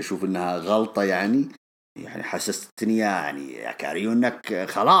ما أدري، أشوف إنها غلطة يعني حسستني يعني يا كاريو انك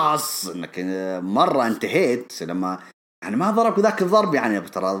خلاص انك مرة انتهيت، لما يعني ما ضربك ذاك الضرب، يعني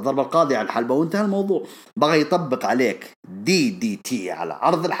ترى الضربة القاضية على الحلبة وانتهى الموضوع. بغى يطبق عليك دي تي على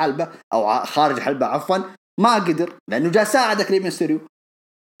عرض الحلبة او خارج الحلبة عفوا، ما قدر لانه جاء ساعدك ري ميستيريو.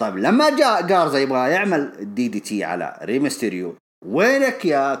 طيب لما جاء غارزا يبغى يعمل دي تي على ري ميستيريو، وينك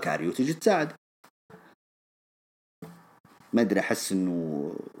يا كاريو تجي تساعد؟ ما ادري، احس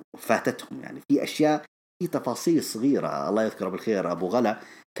انه فاتتهم يعني في اشياء، في تفاصيل صغيره. الله يذكره بالخير ابو غلا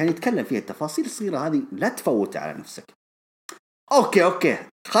كان يتكلم فيها، التفاصيل الصغيره هذه لا تفوت على نفسك. اوكي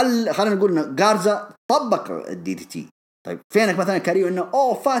خلينا نقول ان غارزا طبق الدي دي تي. طيب فينك مثلا كاريو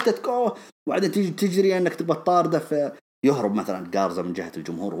انه فاتتك وبعدين تيجي تجري انك تبغى تطارده، في يهرب مثلا غارزا من جهه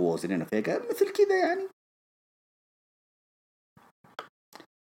الجمهور هو وزيلينا فيجا مثل كذا يعني.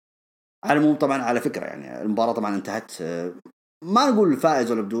 على العموم طبعا على فكره يعني المباراه طبعا انتهت، ما نقول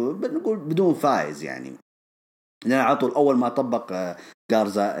فائز ولا نقول بدون فائز يعني. لأن على طول أول ما طبق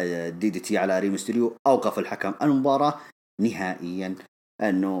غارزا دي تي على ري ميستيريو، أوقف الحكم المباراة نهائيا،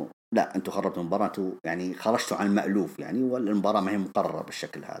 أنه لا أنتوا خربتوا المباراة، يعني خرجتوا عن المألوف يعني، والمباراة ما هي مقررة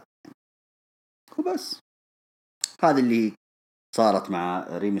بالشكل هذا وبس. هذه اللي صارت مع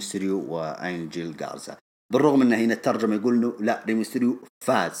ريمستيريو وأنجل غارزا. بالرغم أن هنا الترجمة يقول إنه لا، ريمستيريو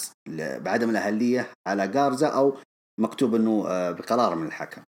فاز بعدم الأهلية على غارزا، أو مكتوب إنه بقرار من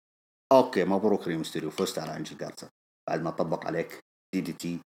الحكم. أوكي، مبروك ريمستيريو، فزت على أنجل غارزا بعد ما طبق عليك DDT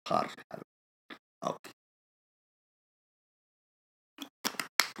خارج الحلبة. أوكي.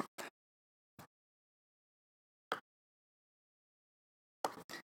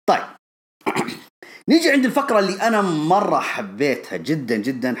 طيب نيجي عند الفقرة اللي أنا مرة حبيتها جدا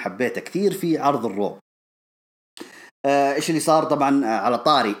جدا، حبيتها كثير في عرض الرو. إيش اللي صار؟ طبعا على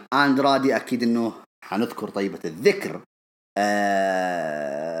طاري أندرادي، أكيد إنه حنذكر طيبة الذكر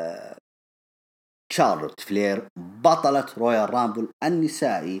شارلوت فلير بطلة رويال رامبل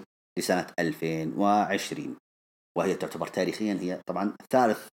النسائي لسنة 2020، وهي تعتبر تاريخيا هي طبعا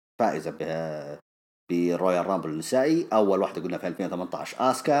ثالث فائزة برويال رامبل النسائي. أول واحدة قلنا في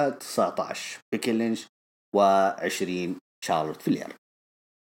 2018 آسكا، 19 بيكي لينش، و20 شارلوت فلير.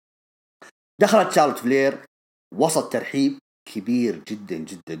 دخلت شارلوت فلير وسط ترحيب كبير جدا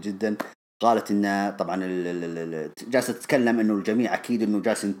جدا جدا. قالت إن طبعا جالسة تتكلم إنه الجميع أكيد إنه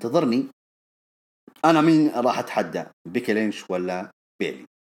جالس ينتظرني أنا مين راح أتحدى، بيكي لينش ولا بيلي.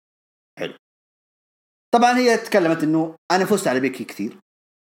 حلو. طبعا هي تكلمت إنه أنا فزت على بيكي كثير،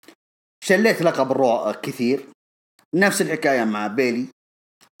 شليت لقب الرو كثير، نفس الحكاية مع بيلي،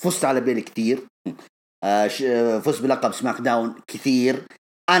 فزت على بيلي كثير، فزت بلقب سماك داون كثير،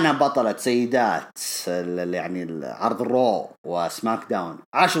 أنا بطلة سيدات يعني عرض الرو وسماك داون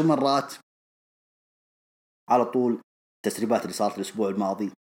 10 مرات. على طول التسريبات اللي صارت الأسبوع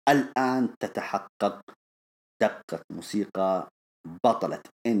الماضي الآن تتحقق. دقت موسيقى بطلة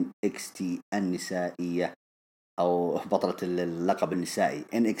NXT النسائية أو بطلة اللقب النسائي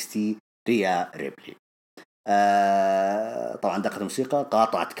NXT ريا ريبلي. طبعا دقت الموسيقى،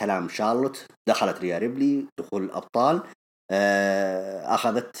 قاطعت كلام شارلوت، دخلت ريا ريبلي دخول الأبطال.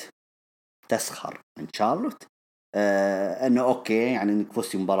 أخذت تسخر من شارلوت انه اوكي يعني انك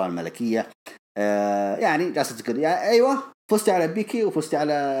فزتي مباراة الملكية، يعني جالسة تقول يا ايوه فزتي على بيكي وفزتي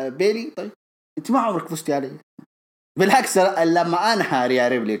على بيلي، طيب انت ما عمرك فزتي علي. بالعكس لما انا ريا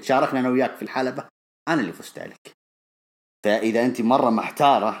ريبلي تشاركنا انا وياك في الحلبة انا اللي فزت عليك. فاذا انت مرة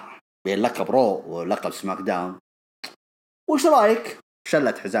محتارة بين لقب رو ولقب سماك داون، وش رايك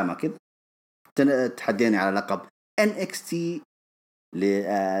شلت حزامها كذا تحديني على لقب NXT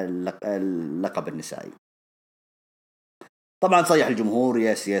للقب النسائي. طبعا صيح الجمهور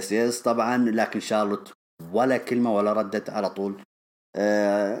يس يس يس طبعا، لكن شارلوت ولا كلمة ولا ردت، على طول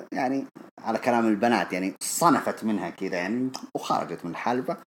يعني على كلام البنات يعني صنفت منها كذا يعني وخرجت من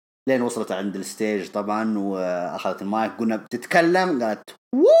الحلبة. لين وصلت عند الستيج طبعا وأخذت المايك، قلنا بتتكلم، قالت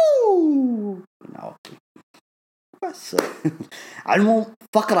ووو اوكي بس. على العموم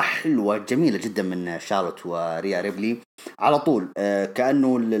فقرة حلوة جميلة جدا من شارلوت وريا ريبلي. على طول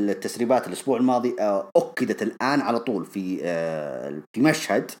كأنه التسريبات الأسبوع الماضي أكدت الآن على طول في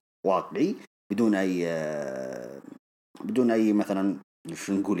مشهد واقعي بدون أي مثلا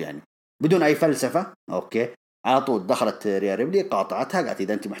شو نقول يعني بدون أي فلسفة. أوكي، على طول دخلت ريا ريبلي قاطعتها، قالت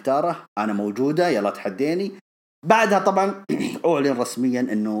إذا أنت محتارة أنا موجودة يلا تحديني. بعدها طبعا أعلن رسميا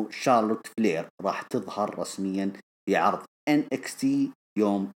أنه شارلوت فلير راح تظهر رسميا في عرض NXT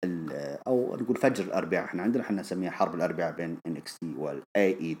يوم أو نقول فجر الأربعاء، احنا نسميها حرب الأربعاء بين NXT وال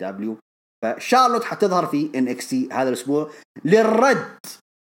AEW. فشارلوت حتظهر في NXT هذا الأسبوع للرد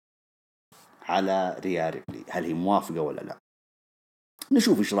على ريا ريبلي. هل هي موافقة ولا لا؟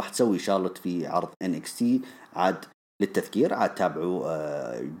 نشوف إيش راح تسوي شارلوت في عرض NXT. عاد للتذكير عاد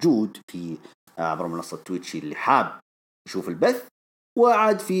تابعوا جود في عبر منصة تويتش اللي حاب يشوف البث،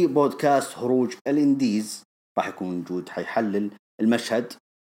 وعاد في بودكاست هروج الانديز راح يكون جود حيحلل المشهد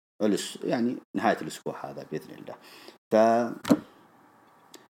يعني نهاية الأسبوع هذا بإذن الله.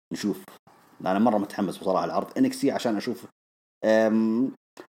 نشوف، أنا مرة متحمس بصراحة العرض NXT عشان أشوف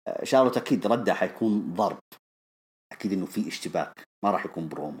شارلوت أكيد ردها حيكون ضرب، أكيد إنه في اشتباك، ما راح يكون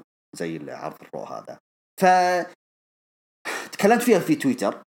برومو زي العرض الرو هذا. تكلمت فيها في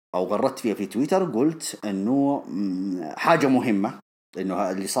تويتر أو غردت فيها في تويتر، قلت إنه حاجة مهمة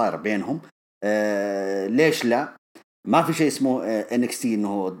إنه اللي صاير بينهم ليش لا ما في شيء اسمه NXT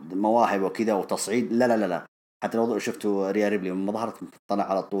إنه مواهب وكذا وتصعيد، لا لا لا لا. حتى لو شفتوا ريا ريبلي لما ظهرت طلع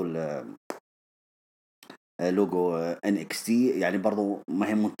على طول لوجو NXT، يعني برضو ما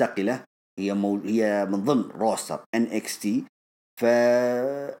هي منتقلة، هي من ضمن روستر NXT.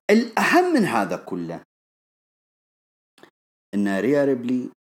 فالأهم من هذا كله إن ريا ريبلي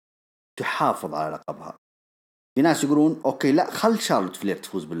تحافظ على لقبها. في ناس يقولون أوكي لا خل شارلوت فلير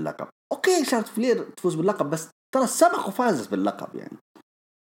تفوز باللقب، أوكي شارلوت فلير تفوز باللقب بس ترى سبق وفازت باللقب، يعني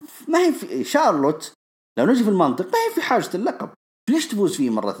ما هي في شارلوت لو نجي في المنطق ما هي في حاجة اللقب، ليش تفوز فيه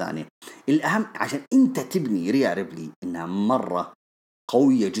مرة ثانية؟ الأهم عشان أنت تبني ريا ريبلي إنها مرة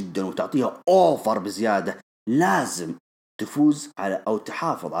قوية جدا وتعطيها أوفر بزيادة، لازم تفوز على أو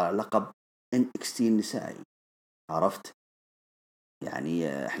تحافظ على لقب NXT النسائي. عرفت؟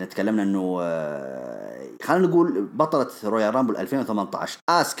 يعني احنا تكلمنا انه خلينا نقول بطلة رويال رامبل 2018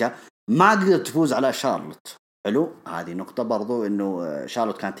 آسكا ما قدرت تفوز على شارلوت. حلو، هذه نقطة برضو انه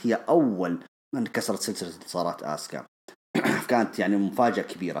شارلوت كانت هي اول من كسرت سلسلة انتصارات آسكا. كانت يعني مفاجأة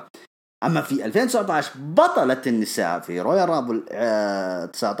كبيرة. اما في 2019 بطلة النساء في رويال رامبل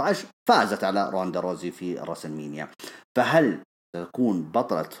 19 فازت على روندا روزي في راسلمينيا. فهل تكون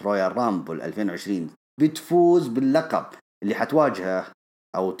بطلة رويال رامبل 2020 بتفوز باللقب اللي حتواجهه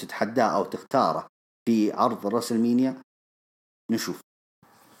او تتحداه او تختاره في عرض راسلمينيا؟ نشوف.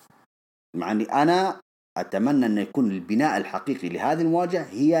 مع اني انا اتمنى انه يكون البناء الحقيقي لهذه المواجهة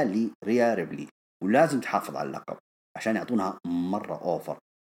هي لريا ريبلي، ولازم تحافظ على اللقب عشان يعطونها مرة اوفر،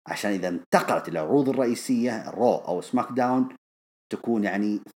 عشان اذا انتقلت الى العروض الرئيسية رو او سماك داون تكون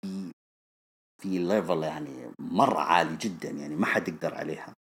يعني في ليفل يعني مرة عالي جدا، يعني ما حد يقدر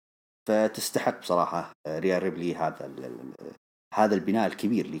عليها. فتستحق بصراحة ريا ريبلي هذا البناء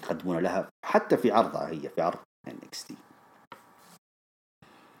الكبير اللي يقدمونه لها حتى في عرضها هي في عرض NXT.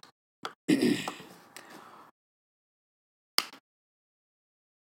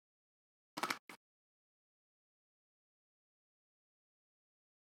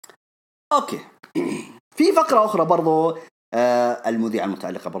 اوكي. في فقرة اخرى برضو المذيعة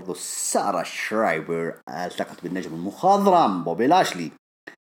المتألقة برضو سارة شرايبر التقت بالنجم المخضرم بوبي لاشلي،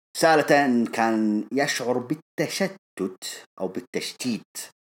 سألته إن كان يشعر بالتشتت أو بالتشتيت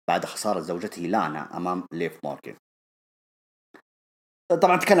بعد خسارة زوجته لانا أمام ليف مورغان.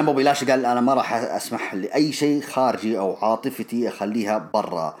 طبعا تكلم بوبي لاشلي قال أنا ما راح أسمح لأي شيء خارجي أو عاطفتي أخليها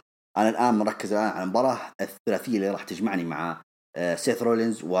برا، أنا الآن مركز على المباراة الثلاثية اللي راح تجمعني مع سيث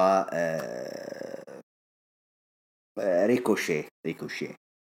رولينز و ريكوشي.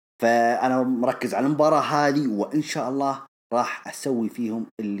 فأنا مركز على المباراة هذه وإن شاء الله راح أسوي فيهم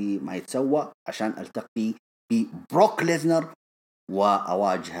اللي ما يتسوى عشان ألتقي ببروك ليزنر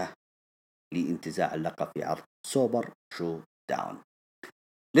وأواجهه لانتزاع اللقب في عرض سوبر شو داون.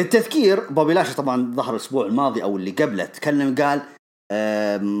 للتذكير بوبي لاشلي طبعا ظهر الأسبوع الماضي أو اللي قبله تكلم قال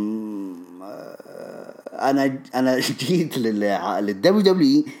أنا جيت للدبليو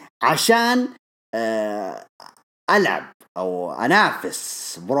دبليو عشان ألعب أو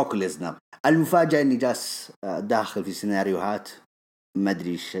أنافس بروك ليزنر. المفاجأة إني جالس داخل في سيناريوهات ما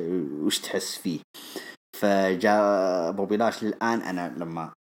أدري وش تحس فيه. فجاء بوبي لاشلي الآن أنا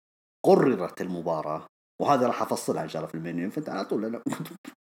لما قررت المباراة، وهذا راح أفصلها إن شاء الله في المنيو، فأنت على طول يعني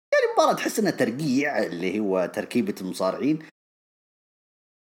المباراة تحس إنها ترقيع اللي هو تركيبة المصارعين.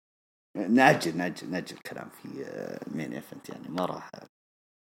 نأجل الكلام في مين إيفنت، يعني ما راح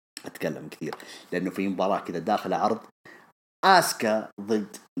أتكلم كثير لأنه في مباراة كذا داخل عرض آسكا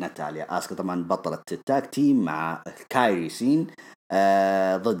ضد ناتاليا. آسكا طبعا بطلة التاج تيم مع كايري سين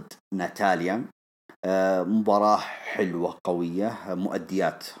ضد ناتاليا. مباراة حلوة قوية،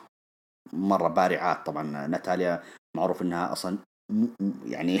 مؤديات مرة بارعات. طبعا ناتاليا معروف انها اصلا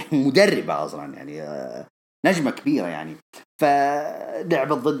يعني مدربة اصلا، يعني نجمة كبيرة يعني.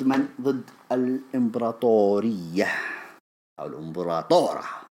 فلعبت ضد من؟ ضد الامبراطورية او الامبراطورة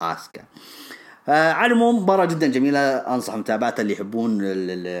آسكا. على العموم مباراة جدا جميلة، أنصح متابعتها اللي يحبون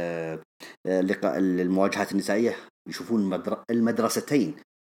المواجهات النسائية يشوفون المدرستين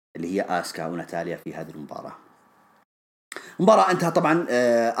اللي هي آسكا وناتاليا في هذه المباراة. المباراة انتهى طبعا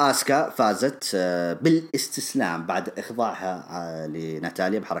آسكا فازت بالاستسلام بعد إخضاعها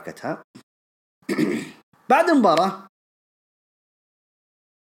لناتاليا بحركتها. بعد المباراة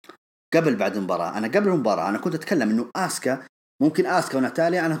بعد المباراة أنا كنت أتكلم إنه ممكن آسكا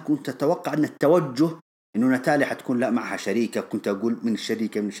وناتاليا، أنا كنت أتوقع أن التوجه إنه ناتاليا حتكون لا معها شريكة. كنت أقول من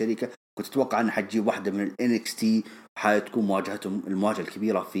الشريكة كنت أتوقع أنها حتجيب واحدة من NXT وحتكون مواجهتهم المواجهة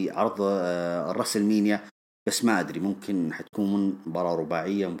الكبيرة في عرض الراسلمينيا. بس ما أدري، ممكن حتكون مباراة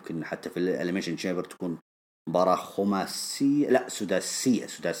رباعية، ممكن حتى في الإليميشن تشامبر تكون مباراة خماسية، لا سداسية.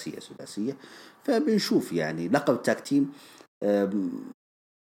 فبنشوف يعني لقب التاج تيم.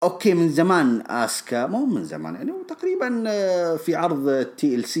 اوكي من زمان آسكا، مو من زمان يعني تقريبا في عرض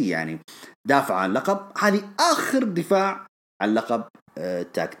TLC يعني دافع عن اللقب. هذه آخر دفاع عن لقب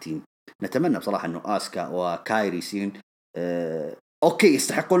تاج تيم. نتمنى بصراحة انه آسكا وكايري سين اوكي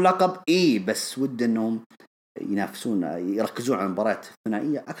يستحقون اللقب بس ود انهم ينافسون يركزون على المباريات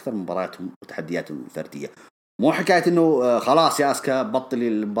الثنائية اكثر من مبارياتهم وتحدياتهم الفردية. مو حكاية انه خلاص يا آسكا بطلي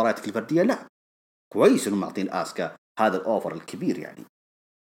المباريات الفردية، لا، كويس انهم معطين آسكا هذا الاوفر الكبير يعني.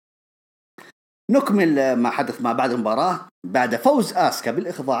 نكمل ما حدث ما بعد المباراة. بعد فوز آسكا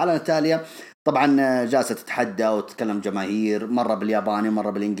بالإخضاع على ناتاليا، طبعا جالسة تتحدى وتتكلم جماهير، مرة بالياباني مرة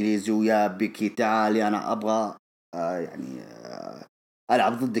بالإنجليزي، ويا بيكي تعالي أنا أبغى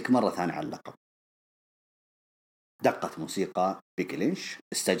ألعب ضدك مرة ثانية على اللقب. دقت موسيقى بيكي لينش،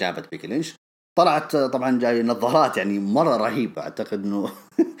 استجابت بيكي لينش، طلعت طبعا جاي نظارات يعني مرة رهيبة، أعتقد أنه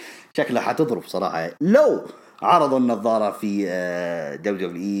شكلها حتضرب صراحة لو عرضوا النظارة في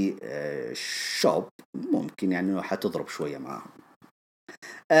WWE شوب، ممكن يعني حتضرب شوية معهم.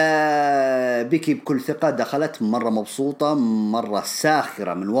 بيكي بكل ثقة دخلت مرة مبسوطة، مرة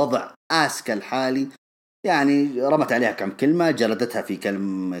ساخرة من وضع آسكا الحالي، يعني رمت عليها كم كلمة، جلدتها في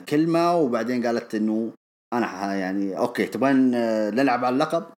كلمة، وبعدين قالت إنه أنا يعني أوكي تبغين نلعب على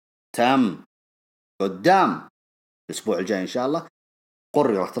اللقب، تم قدام الأسبوع الجاي إن شاء الله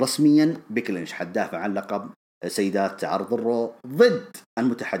قررت رسميا بيكي لينش حتدافع عن لقب سيدات عرض الرو ضد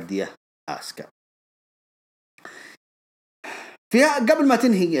المتحدية آسكا. فيها قبل ما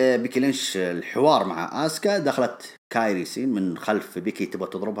تنهي بيكي لينش الحوار مع آسكا، دخلت كايري سين من خلف بيكي تبغى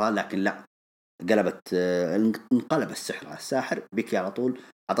تضربها، لكن لا، انقلب السحر على الساحر. بيكي على طول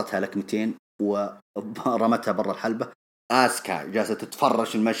عطتها لكمتين ورمتها برا الحلبة. آسكا جالسة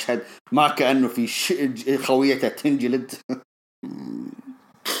تتفرج المشهد ما كأنه في خويتها تنجلد.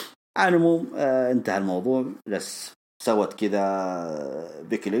 عموم انتهى الموضوع، بس سوت كذا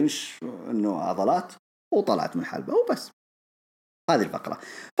بيكي لينش انه عضلات وطلعت من الحلبة وبس. هذه الفقرة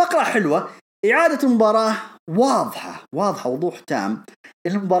فقرة حلوة، إعادة المباراة واضحة وضوح تام.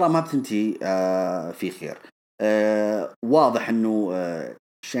 المباراة ما بتنتهي في خير. واضح انه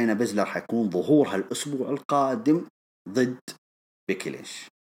شينا بيزلر حيكون ظهورها الأسبوع القادم ضد بيكي لينش.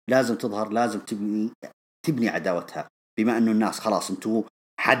 لازم تظهر، لازم تبني عداوتها، بما انه الناس خلاص انتوا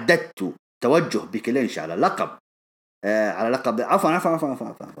حددتوا توجه بيكي لينش على لقب على لقب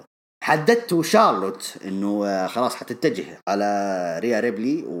عفوا حددتوا شارلوت انه خلاص حتتجه على ريا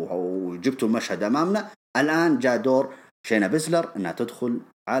ريبلي، وجبتوا المشهد امامنا. الان جاء دور شينا بيزلر انها تدخل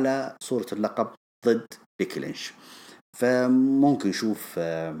على صورة اللقب ضد بيكي لينش. فممكن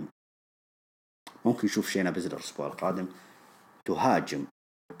نشوف شينا بيزلر الاسبوع القادم تهاجم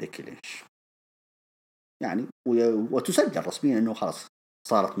بيكي لينش يعني، وتسجل رسميا انه خلاص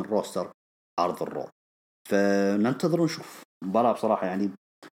صارت من روستر عرض الرو. فننتظر ونشوف مباراة بصراحة يعني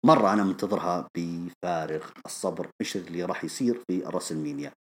مرة أنا منتظرها بفارغ الصبر، إيش اللي راح يصير في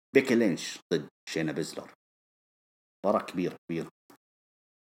الرسلمينيا. بيكي لينش ضد شينا بيزلر، مباراة كبيرة.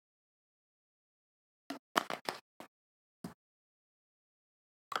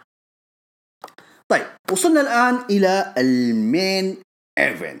 طيب وصلنا الآن إلى المين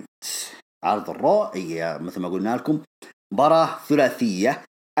ايفنت عرض الرو. هي مثل ما قلنا لكم مباراة ثلاثية،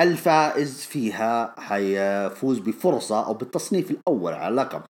 الفائز فيها حيفوز بفرصة أو بالتصنيف الأول على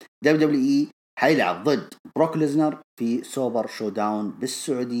لقب WWE، حيلعب ضد بروك ليزنر في سوبر شو داون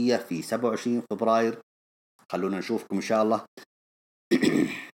بالسعودية في 27 فبراير. خلونا نشوفكم إن شاء الله.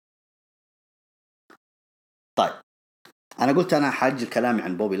 طيب أنا قلت أنا حاجل كلامي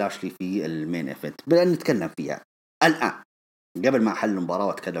عن بوبي لاشلي في المين ايفنت بلأن نتكلم فيها الآن قبل ما أحل المباراة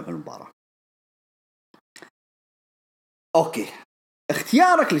وأتكلم في المباراة. أوكي،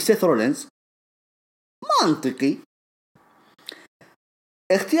 اختيارك لسيث رولينز منطقي،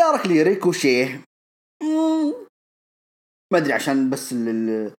 اختيارك لريكوشيه ما ادري، عشان بس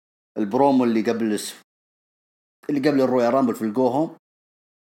البرومو اللي قبل الرويال رامبل في الجوهم،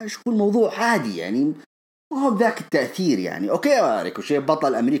 اشوف الموضوع عادي يعني، ما هو بذاك التأثير يعني. اوكي ريكوشيه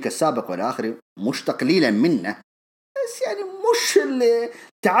بطل امريكا السابق والى اخره، مش تقليلا منه، بس يعني مش اللي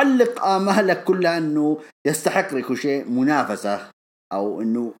تعلق امالك كلها انه يستحق ريكوشيه منافسة، او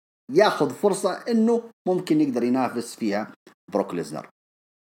انه ياخذ فرصة انه ممكن يقدر ينافس فيها بروك ليزنر.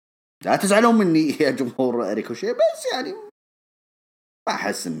 لا تزعلون مني يا جمهور ريكوشيه، بس يعني ما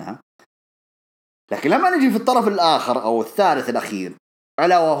أحس إنها. لكن لما نجي في الطرف الآخر أو الثالث الأخير،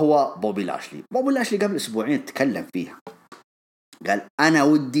 ألا وهو بوبي لاشلي قبل أسبوعين تكلم فيها، قال أنا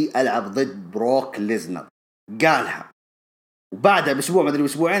ودي ألعب ضد بروك ليزنر، قالها، وبعدها بأسبوع ما أدري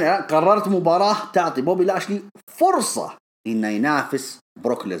بأسبوعين قررت مباراة تعطي بوبي لاشلي فرصة إنه ينافس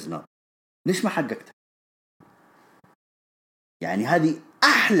بروك ليزنر. ليش ما حققت؟ يعني هذه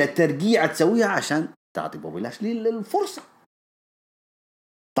أحلى ترقيعة تسويها عشان تعطي بوبي لاشلي الفرصة.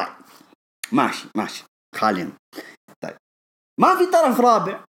 طيب ماشي خالين. طيب ما في طرف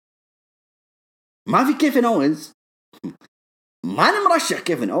رابع، ما في كيفن أوينز، ما أنا مرشح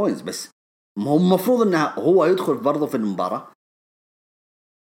كيفن أوينز، بس هو المفروض إنه هو يدخل برضه في المباراة.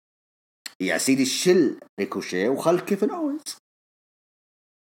 يا سيدي شل ريكوشيه وخل كيفن أوينز.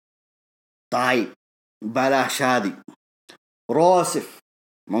 طيب بلاش هذه، روسف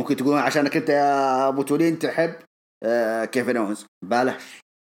ممكن تقول عشانك انت يا ابو تولين تحب كيفن اونز. بلاش.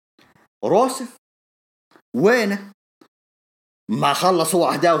 روسف وينه؟ ما خلص هو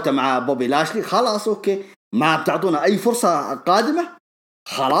عداوته مع بوبي لاشلي، خلاص اوكي، ما بتعطونا اي فرصة قادمة،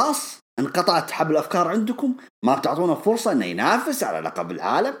 خلاص انقطعت حبل الافكار عندكم، ما بتعطونا فرصة انه ينافس على لقب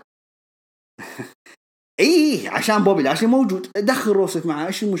العالم. ايه عشان بوبي لاشلي موجود، دخل روسف معاه،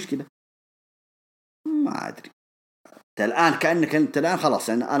 ايش المشكلة؟ ما ادري. انت الان كانك انت الان خلاص،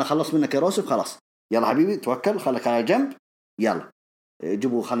 يعني انا خلصت منك يا روسف، خلاص يلا حبيبي توكل، خليك على جنب، يلا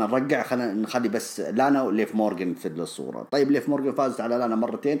جيبوا خلينا نرجع، خلينا نخلي بس لانا وليف مورغان في الصورة. طيب ليف مورغان فازت على لانا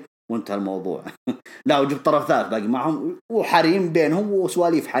مرتين وانتهى الموضوع. لا وجبت طرف ثالث باقي معهم وحريم بينهم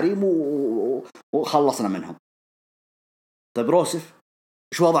وسواليف حريم وخلصنا منهم. طيب روسف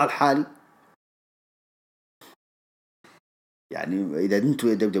ايش وضع الحالي؟ يعني اذا انتم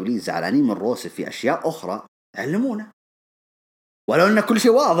يا دبليو زعلانين من روسف في اشياء اخرى علمونا، ولو ان كل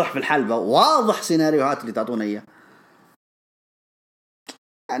شيء واضح في الحلبة، واضح سيناريوهات اللي تعطونا اياه.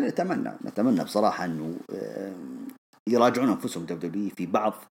 يعني نتمنى بصراحة انه يراجعون انفسهم دبليو في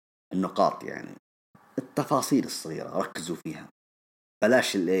بعض النقاط، يعني التفاصيل الصغيرة ركزوا فيها،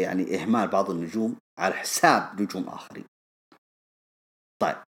 بلاش يعني اهمال بعض النجوم على حساب نجوم اخرين.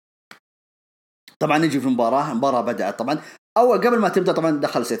 طيب طبعا نجي في المباراة بدأت طبعا، اول قبل ما تبدأ طبعا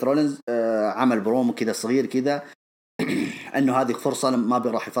دخل سيث رولينز عمل برومو كذا صغير كذا، انه هذه فرصة ما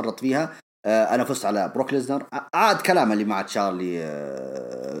راح يفرط فيها، انا فزت على بروك ليزنر، عاد كلام اللي مع تشارلي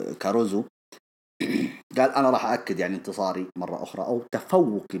كاروزو. قال انا راح اكد يعني انتصاري مرة اخرى او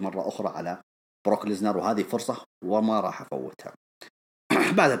تفوقي مرة اخرى على بروك ليزنر، وهذه فرصة وما راح افوتها.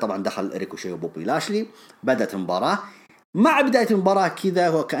 بعدها طبعا دخل ريكوشي وبوبي لاشلي، بدأت المباراة. مع بداية المباراة كذا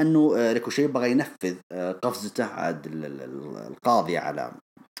وكأنه ريكوشي بغى ينفذ قفزته عاد القاضية على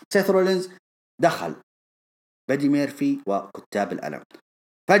سيث رولينز، دخل بادي ميرفي وكتاب الألم.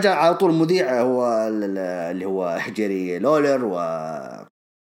 فجأة على طول المذيع هو اللي هو جيري لولر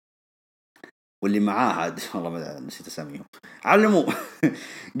واللي معاه عاد والله ما نسيت اسميهم، علموه.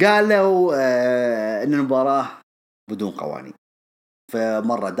 قالوا ان المباراة بدون قوانين.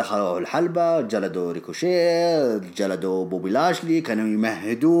 فمرة دخلوا الحلبة جلدوا ريكوشيه، جلدوا بوبي لاشلي، كانوا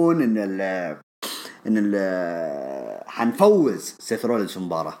يمهدون ان حنفوز سيث رولينز في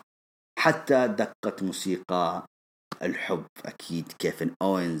المباراة. حتى دقت موسيقى الحب اكيد كيفن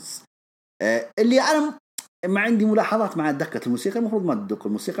اوينز، اللي انا ما عندي ملاحظات مع دقة الموسيقى، المفروض ما تدق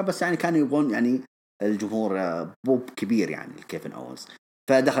الموسيقى، بس يعني كانوا يبغون يعني الجمهور بوب كبير يعني كيفن اوينز.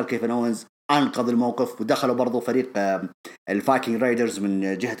 فدخل كيفن اوينز انقذ الموقف، ودخلوا برضو فريق الفايكنج رايدرز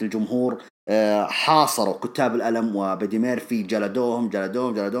من جهة الجمهور، حاصروا كتاب الألم وبدي ميرفي،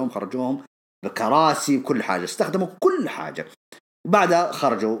 جلدوهم خرجوهم بكراسي وكل حاجة، استخدموا كل حاجة. بعدها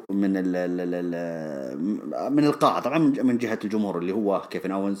خرجوا من القاعة طبعا من جهة الجمهور اللي هو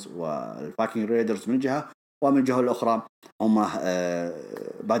كيفن أوينز والفايكنج رايدرز من جهة، ومن الجهة الأخرى هم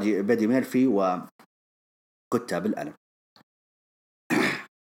بادي ميرفي وكتاب الألم.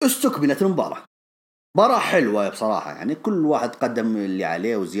 استكملت المباراة، مباراة حلوة بصراحة، يعني كل واحد قدم اللي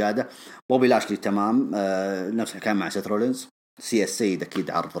عليه وزيادة. بوبي لاشلي تمام، نفس الحكاية مع سيث رولينز، سي اس سيد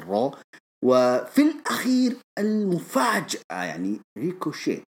أكيد عرض الرو. وفي الأخير المفاجأة يعني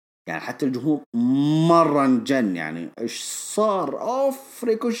ريكوشي، يعني حتى الجمهور مرة انجن، يعني ايش صار، اوف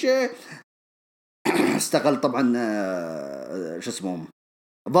ريكوشي. استغل طبعا شو اسمه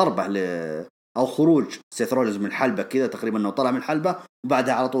ضربة او خروج سيث رولينز من الحلبة كذا تقريبا، انه طلع من الحلبة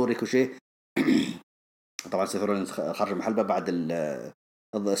وبعدها على طول ريكوشي. طبعا سيث رولينز خرج من الحلبة بعد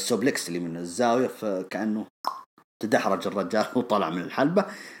السوبلكس اللي من الزاوية، فكأنه تدحرج الرجال وطلع من الحلبة.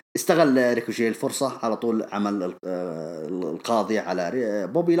 استغل ريكوشي الفرصة على طول، عمل القاضي على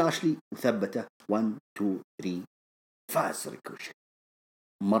بوبي لاشلي وثبته 1 2 3، فاز ريكوشي.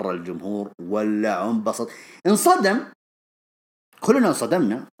 مرة الجمهور ولع انبسط، انصدم، كلنا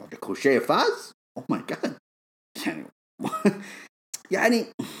انصدمنا، ريكوشي فاز، اوه ماي جاد يعني. يعني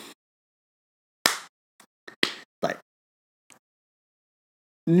طيب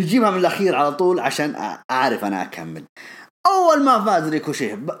نجيبها من الأخير على طول عشان أعرف أنا أكمل. أول ما فاز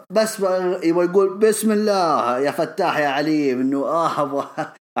ريكوشيه بس يبغى يقول بسم الله يا فتاح يا عليم، إنه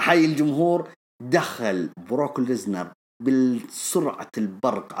أبغى أحيي الجمهور. دخل بروك ليزنر بالسرعة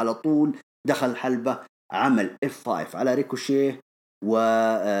البرق على طول، دخل حلبة، عمل F5 على ريكوشيه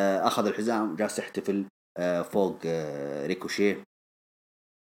وأخذ الحزام، جالس يحتفل فوق ريكوشيه.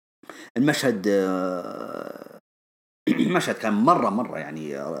 المشهد المشهد كان مرة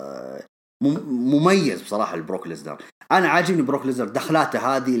يعني مميز بصراحة لبروك ليزنر. أنا عاجبني بروك ليزنر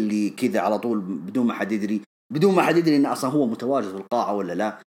دخلاته هذه اللي كذا على طول بدون ما حد يدري إن أصلا هو متواجد في القاعة ولا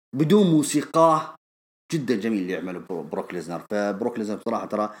لا، بدون موسيقى جدا جميل اللي يعمله بروك ليزنر. فبروك ليزنر بصراحة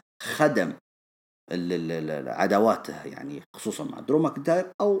ترى خدم عداواته يعني، خصوصا مع درو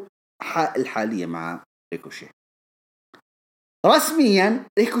ماكنتاير أو الحالية مع ريكوشي. رسميا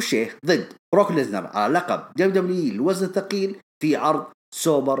ريكوشي ضد بروك ليزنر على لقب WWE الوزن الثقيل في عرض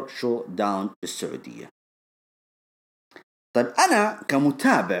سوبر شو داون بالسعودية. طيب أنا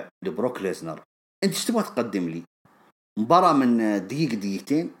كمتابع لبروك ليزنر، أنت ايش تبغى تقدم لي؟ مباراة من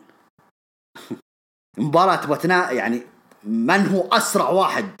دقيقتين؟ مباراة تبغى يعني من هو أسرع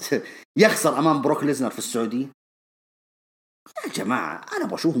واحد يخسر أمام بروك ليزنر في السعودية؟ يا جماعة أنا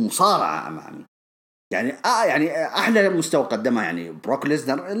بشوف مصارعة أمامي. يعني أحلى مستوى قدمها يعني بروك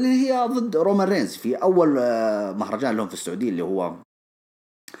ليزنر اللي هي ضد رومان رينز في أول مهرجان لهم في السعودية اللي هو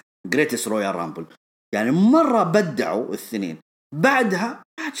جريتس رويال رامبل. يعني مرة بدعوا الاثنين. بعدها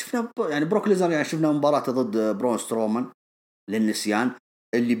شفنا يعني بروك ليزنر، يعني شفنا مباراة ضد برون سترومان للنسيان،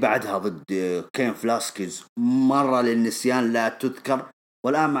 اللي بعدها ضد كين فلاسكيز مرة للنسيان لا تذكر،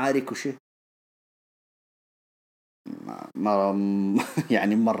 والآن مع ريكوشي. مرة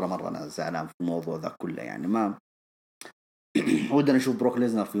يعني مرة أنا زعلان في الموضوع ذا كله. يعني ما ودنا نشوف بروك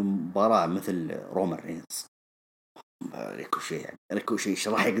ليزنر في مباراة مثل رومان رينز. ريكوشي يعني ريكوشي ايش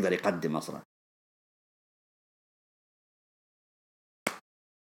راح يقدر يقدم اصلا؟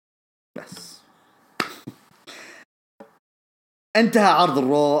 بس انتهى عرض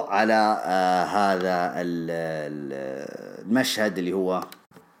الرو على هذا المشهد اللي هو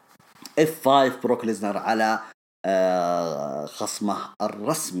F5 بروك ليزنر على خصمه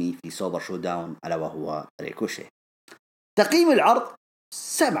الرسمي في سوبر شو داون ألا وهو ريكوشي. تقييم العرض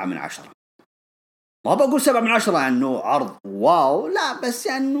 7/10. ما بقول 7/10 انه عرض واو، لا، بس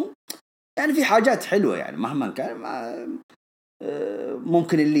يعني في حاجات حلوة يعني مهما كان.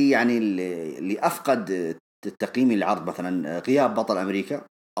 ممكن اللي أفقد تقييم العرض مثلا غياب بطل أمريكا،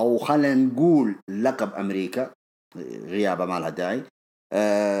 أو خلينا نقول لقب أمريكا غيابه ما لها داعي.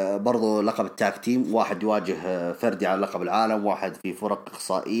 برضو لقب التاك تيم، واحد يواجه فردي على لقب العالم، واحد في فرق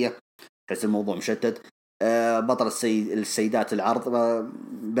إقصائية، بس الموضوع مشتت. بطل السيدات العرض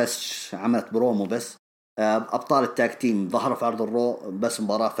بس عملت برومو بس. أبطال التاك تيم ظهروا في عرض الرو بس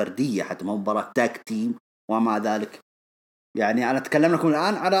مباراة فردية حتى ما مباراة تاك تيم. ومع ذلك يعني أنا أتكلم لكم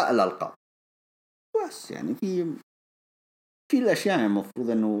الآن على الألقاب بس. يعني في الأشياء يعني المفروض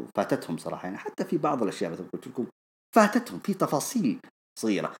أنه فاتتهم صراحة، يعني حتى في بعض الأشياء مثل قلت لكم فاتتهم في تفاصيل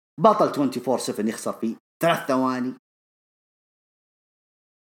صغيرة. بطل 24/7 يخسر في 3 ثواني.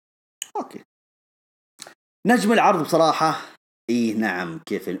 أوكي. نجم العرض بصراحة إيه نعم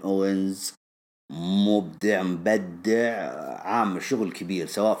كيفن أوينز، مبدع مبدع، عامل شغل كبير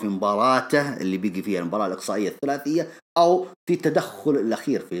سواء في مباراته اللي بيجي فيها المباراة الإقصائية الثلاثية أو في التدخل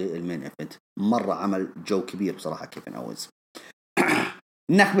الأخير في المين إيفنت. مرة عمل جو كبير بصراحة كيفن أوينز.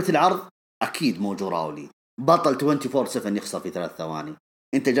 نخبة العرض أكيد موجو راولي، بطل 24/7 يخسر في 3 ثواني.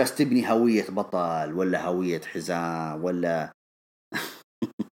 أنت جالس تبني هوية بطل ولا هوية حزام ولا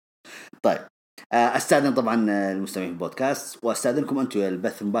طيب. أستاذن طبعا المستمعين البودكاست، وأستاذنكم أنتم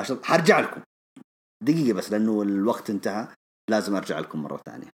البث المباشر. حرجع لكم دقيقة بس لأنه الوقت انتهى، لازم أرجع لكم مرة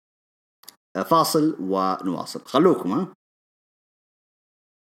ثانية. فاصل ونواصل، خلوكم ها.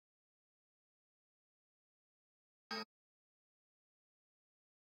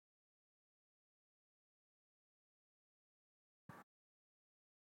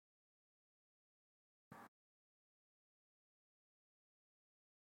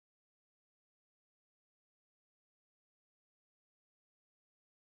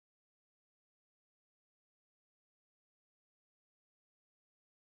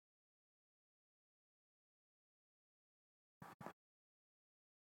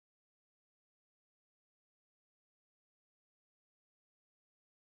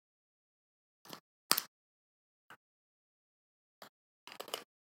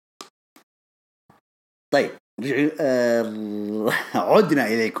 طيب عدنا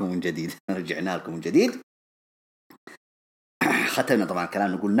إليكم من جديد. رجعنا لكم من جديد. ختمنا طبعا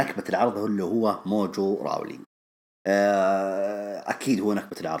كلام نقول نكبة العرض هو اللي هو موجو راولي. أكيد هو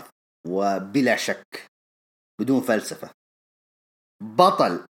نكبة العرض وبلا شك بدون فلسفة.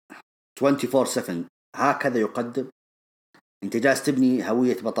 بطل 24/7 هكذا يقدم. انت جالس تبني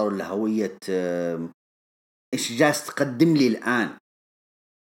هوية بطل ولا هوية ايش جالس تقدم لي الآن؟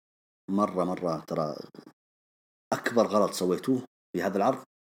 مرة ترى أكبر غلط سويتوه في هذا العرض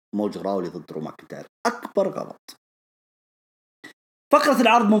موجو راولي ضد رو ماكنتاير، أكبر غلط. فقرة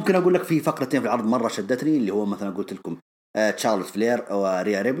العرض ممكن أقول لك في فقرتين في العرض مرة شدتني، اللي هو مثلا قلت لكم تشارلز فلير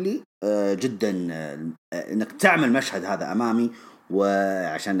وريا ريبلي. جدا انك تعمل مشهد هذا امامي،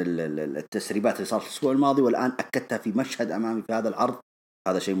 وعشان التسريبات اللي صارت الاسبوع الماضي والان اكدتها في مشهد امامي في هذا العرض،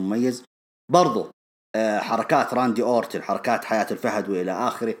 هذا شيء مميز. برضو حركات راندي أورتن، حركات حياة الفهد وإلى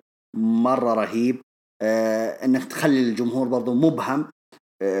آخره، مرة رهيب. إنك تخلي الجمهور برضو مبهم،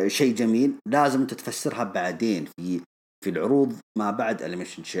 شيء جميل. لازم أنت تفسرها بعدين في العروض ما بعد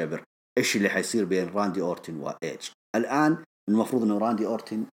إليميشن شيبر، إيش اللي حيصير بين راندي أورتن وإيج. الآن المفروض إنه راندي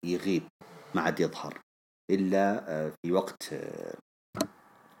أورتن يغيب، ما عاد يظهر إلا في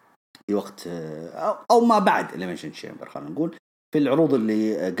وقت أو ما بعد إليميشن شيبر، خلينا نقول في العروض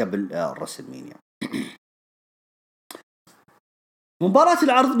اللي قبل الرسلمينيا. مباراة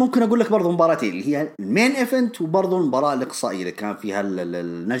العرض ممكن أقول لك برضو مباراتين، اللي هي المين إيفنت وبرضو المباراة الإقصائية اللي كان فيها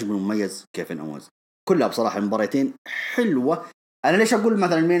النجم المميز كيفن أوينز. كلها بصراحة المباراتين حلوة. أنا ليش أقول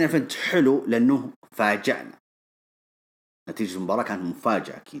مثلا المين إيفنت حلو؟ لأنه فاجأنا، نتيجة المباراة كانت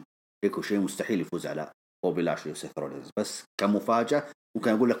مفاجأة أكيد. ريكو شيء مستحيل يفوز على بوبي لاشلي وسيث رولينز، بس كمفاجأة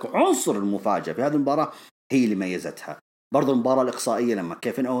ممكن أقول لك عنصر المفاجأة في هذه المباراة هي اللي ميزتها. برضو المباراة الإقصائية لما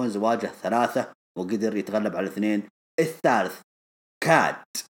كيفن أوينز واجه 3 وقدر يتغلب على 2، الثالث كاد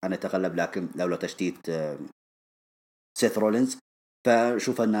أنا أتغلب، لكن لولا تشتيت سيث رولينز.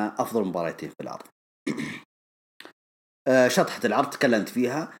 فشوف أنها أفضل مباراتين في العرض. شطحة العرض تكلمت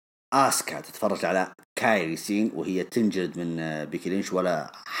فيها. آسكا تتفرج على كايري سين وهي تنجلد من بيكي لينش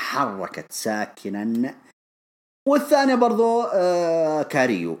ولا حركت ساكنا. والثانية برضو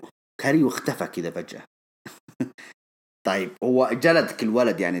كاريو اختفى كذا فجأة. طيب هو جلدك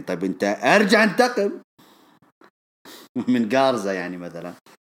الولد يعني، طيب انت ارجع انتقم من جارزا يعني مثلا.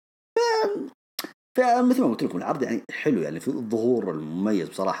 فمثل ما قلت لكم العرض يعني حلو، يعني في الظهور المميز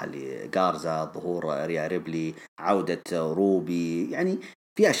بصراحة لجارزا، ظهور ريا ريبلي، عودة روبي، يعني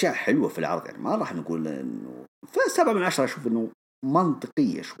في أشياء حلوة في العرض. يعني ما راح نقول إنه ف7/10، أشوف إنه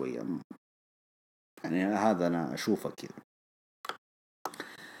منطقية شوية، يعني هذا أنا أشوفه كذا.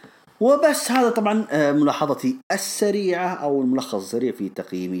 وبس هذا طبعا ملاحظتي السريعة أو الملخص السريع في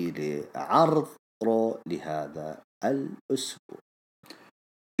تقييمي لعرض رو لهذا الأسبوع.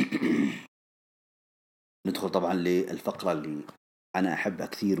 ندخل طبعا للفقرة اللي أنا أحبها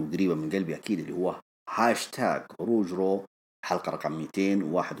كثير وقريبة من قلبي أكيد، اللي هو هاشتاج هروج رو، حلقة رقم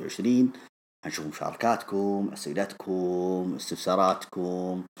 221. هنشوف مشاركاتكم، أسئلتكم،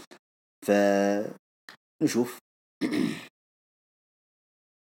 استفساراتكم، فنشوف.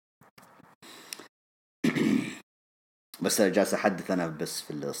 بس جالس أحدث أنا بس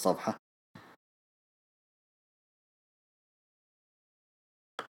في الصفحة.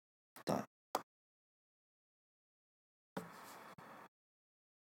 طيب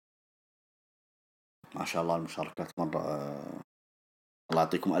ما شاء الله المشاركات مرة الله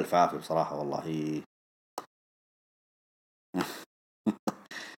يعطيكم ألف عافية بصراحة والله.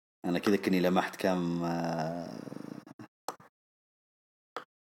 أنا كذا كني لمحت كم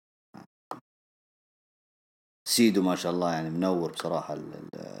سيدو ما شاء الله، يعني منور بصراحة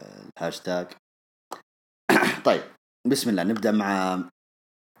الهاشتاج. طيب بسم الله،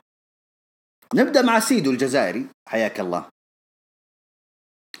 نبدأ مع سيدو الجزائري، حياك الله.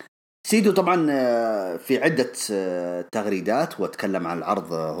 سيدو طبعا في عدة تغريدات وتكلم عن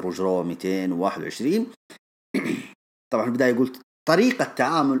العرض هروج رو 221. طبعا في البداية قلت طريقة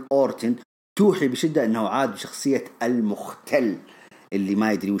تعامل أورتن توحي بشدة أنه عاد بشخصية المختل اللي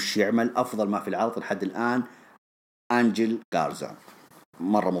ما يدري وش يعمل. أفضل ما في العرض لحد الآن أنجل غارزا،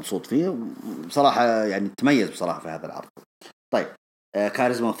 مرة مبسوط فيه بصراحة، يعني تميز بصراحة في هذا العرض. طيب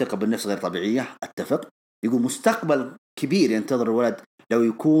كاريزما وثقة بالنفس غير طبيعية، أتفق. يقول مستقبل كبير ينتظر الولد لو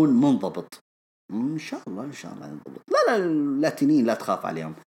يكون منضبط. إن شاء الله إن شاء الله ينضبط. لا اللاتينيين لا تخاف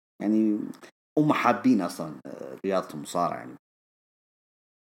عليهم، يعني هم حابين أصلا رياضة المصارعة يعني.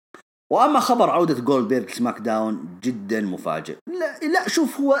 وأما خبر عودة جولدبيرغ سماك داون جدا مفاجئ. لا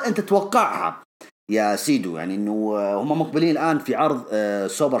شوف، هو أنت تتوقعها يا سيدو، يعني إنه هم مقبلين الآن في عرض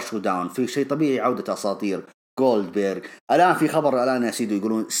سوبر شو داون، في شيء طبيعي عودة أساطير جولدبيرغ. الآن في خبر الآن يا سيدو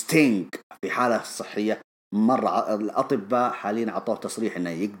يقولون ستينج في حالة صحية مرة، الأطباء حاليا عطوه تصريح إنه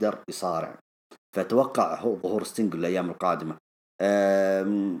يقدر يصارع، فتوقع هو ظهور ستينج الأيام القادمة.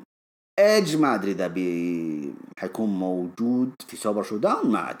 ايج ما ادري اذا حيكون موجود في سوبر شو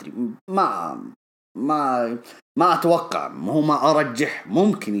داون، ما ادري، ما ما اتوقع، هو ما ارجح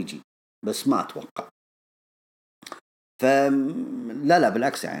ممكن يجي بس ما اتوقع. ف لا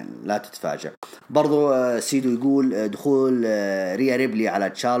بالعكس يعني لا تتفاجأ. برضو سيدو يقول دخول ريا ريبلي على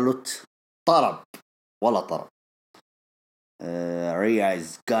تشارلوت طرب، ولا طرب. ريا is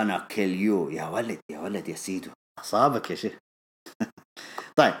gonna kill you. يا ولد يا ولد يا سيدو، أصابك يا شيخ.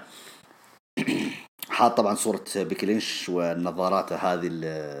 طيب حاط طبعا صورة بيكي لينش والنظارات هذه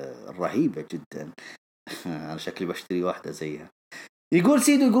الرهيبة جدا. أنا شكلي بشتري واحدة زيها. يقول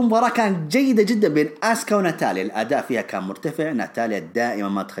سيدو يقول مباراة كانت جيدة جدا بين آسكا وناتاليا، الأداء فيها كان مرتفع، ناتاليا دائما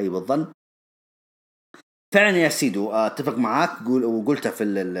ما تخيب الظن. فعلا يا سيدو، اتفق معاك. وقلتها في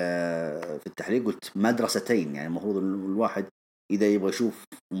التحليل، قلت مدرستين. يعني المفروض الواحد اذا يبغى يشوف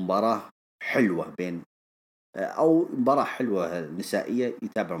مباراة حلوة بين او مباراة حلوة نسائية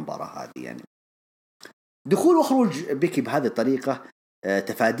يتابع المباراة هذه. يعني دخول وخروج بيكي بهذه الطريقة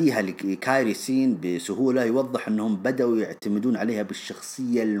تفاديها لكايري سين بسهولة يوضح أنهم بدأوا يعتمدون عليها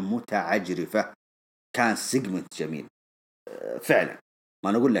بالشخصية المتعجرفة. كان سيجمنت جميل فعلا.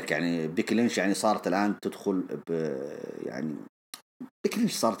 ما نقول لك يعني بيكي لينش يعني صارت الآن تدخل يعني بيكي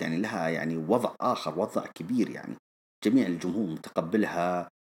لينش صارت يعني لها يعني وضع آخر، وضع كبير. يعني جميع الجمهور متقبلها،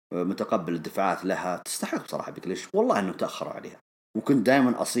 متقبل الدفاعات لها. تستحق بصراحة بيكي لينش، والله أنه تأخروا عليها. وكنت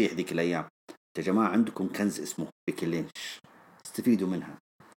دائما أصيح ذيك الأيام، يا جماعة عندكم كنز اسمه بيكي لينش، استفيدوا منها.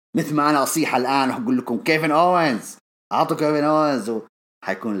 مثل ما أنا أصيح الآن وأقول لكم كيفن أوينز، أعطوا كيفن أوينز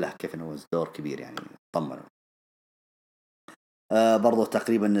حيكون له كيفن أوينز دور كبير. يعني طمنوا. برضو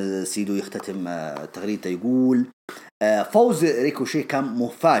تقريبا سيدو يختتم تغريدته يقول فوز ريكوشي كان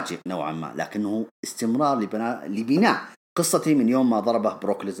مفاجئ نوعا ما، لكنه استمرار لبناء قصتي من يوم ما ضربه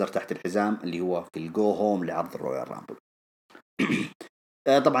بروك ليزر تحت الحزام اللي هو في الجو هوم لعرض الرويال رامبل.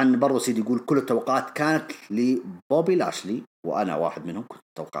 طبعا برضو سيدي يقول كل التوقعات كانت لبوبي لاشلي، وأنا واحد منهم كنت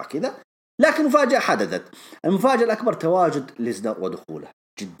أتوقع كذا، لكن مفاجأة حدثت. المفاجأة الأكبر تواجد ليزنر ودخوله.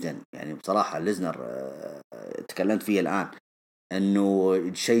 جدا يعني بصراحة ليزنر تكلمت فيه الآن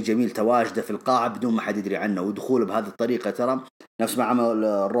انه شيء جميل تواجده في القاعة بدون ما حد يدري عنه، ودخوله بهذه الطريقة ترى نفس ما عمل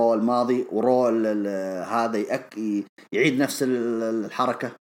الرو الماضي ورو هذا يعيد نفس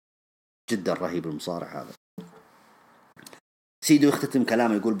الحركة. جدا رهيب المصارع هذا. سيدو يختتم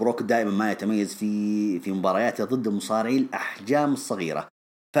كلامه يقول بروك دائما ما يتميز في مبارياته ضد المصارعين الأحجام الصغيرة،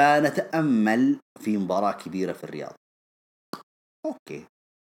 فنتأمل في مباراة كبيرة في الرياض. اوكي،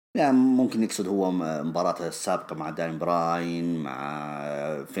 يعني ممكن يقصد هو مباراته السابقة مع داين براين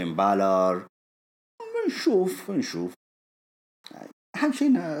مع فين بالر. نشوف. أهم شيء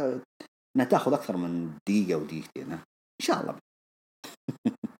إنها تأخذ أكثر من دقيقة ودقيقتين إن شاء الله.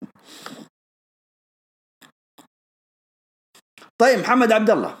 طيب محمد عبد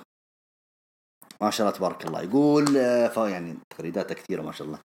الله ما شاء الله تبارك الله يقول يعني تغريداته كثيرة ما شاء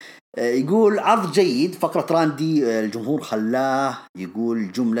الله. يقول عرض جيد، فقرة راندي الجمهور خلاه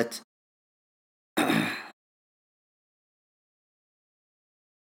يقول جملة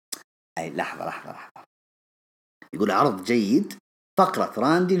أي لحظة. يقول عرض جيد، فقرة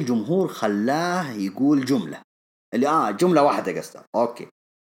راندي الجمهور خلاه يقول جملة اللي جملة واحدة قصدها. أوكي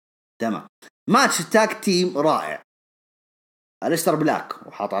تمام. ماتش تاك تيم رائع، أليستر بلاك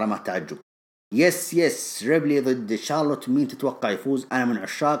وحاط علامات تعجب. يس ريبلي ضد شارلوت، مين تتوقع يفوز؟ أنا من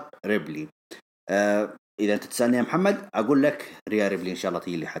عشاق ريبلي. إذا أنت تسألني يا محمد أقول لك ريا ريبلي إن شاء الله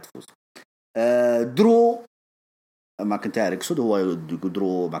هي اللي حتفوز. درو ماكنتاير يقصد، هو يقول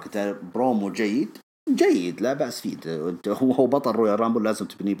درو ماكنتاير برومو جيد لا بأس فيه. هو بطل رويال رامبل، لازم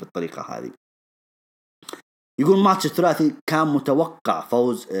تبنيه بالطريقة هذه. يقول ماتش الثلاثي كان متوقع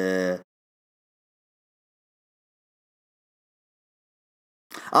فوز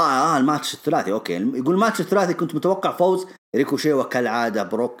الماتش الثلاثي اوكي. يقول الماتش الثلاثي كنت متوقع فوز ريكوشي، وكالعادة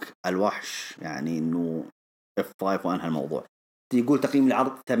بروك الوحش، يعني انه F5 وانهى الموضوع. يقول تقييم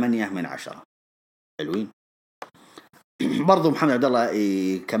العرض 8 من 10. حلوين. برضو محمد عبد الله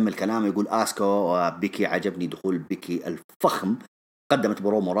يكمل كلامه يقول اسكو وبيكي عجبني دخول بيكي الفخم، قدمت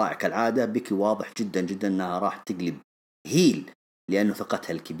برومو رائع كالعادة. بيكي واضح جدا انها راح تقلب هيل لانه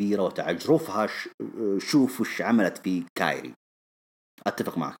ثقتها الكبيرة وتعجرفها. شوف وش عملت في كايري.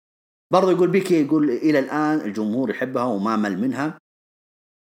 اتفق معك. برضو يقول بيكي يقول الى الان الجمهور يحبها وما مل منها.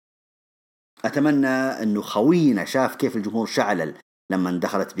 اتمنى انه خوينا شاف كيف الجمهور شعل لما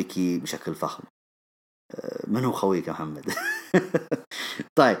دخلت بيكي بشكل فخم. من هو خويك يا محمد؟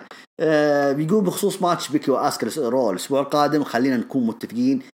 طيب بيقول بخصوص ماتش بيكي واسكر رو الاسبوع القادم، خلينا نكون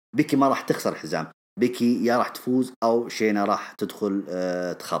متفقين بيكي ما راح تخسر الحزام. بيكي يا راح تفوز او شينا راح تدخل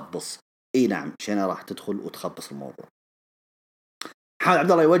تخبص. اي نعم، شينا راح تدخل وتخبص الموضوع. محمد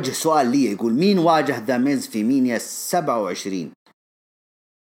عبد الله يوجه سؤال لي يقول مين واجه ذا ميز في مينيا 27؟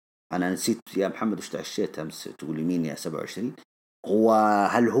 انا نسيت يا محمد وش تعشيت امس تقول لي مينيا 27.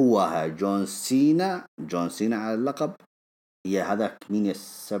 هل هو جون سينا على اللقب؟ هي هذاك مينيا 27؟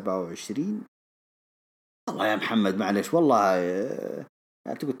 والله يا محمد معلش والله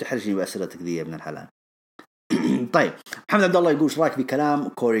تقول تحرجني بأسئلتك ذي يا ابن الحلال. طيب محمد عبد الله يقول ايش رايك بكلام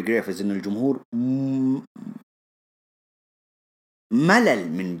كوري جريفز ان الجمهور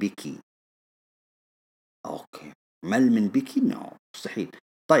ملل من بيكي؟ اوكي مل من بيكي؟ نو مستحيل.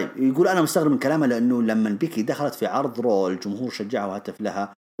 طيب يقول انا مستغرب من كلامه لانه لما بيكي دخلت في عرض رو الجمهور شجعها وهتف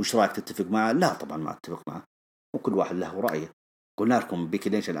لها. وش رايك تتفق معه؟ لا طبعا ما اتفق معه، وكل واحد له رايه. قلنا لكم بيكي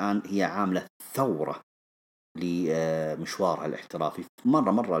لينش الان هي عامله ثوره لمشوارها الاحترافي.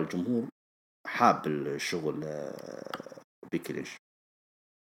 مرة الجمهور حاب الشغل بيكي لينش.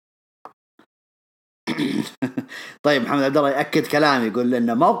 طيب محمد عبد الله يأكد كلامي، يقول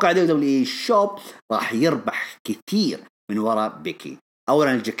لنا موقع WWE شوب راح يربح كثير من وراء بيكي.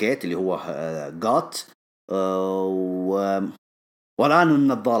 أولا الجاكيت اللي هو جوت، والآن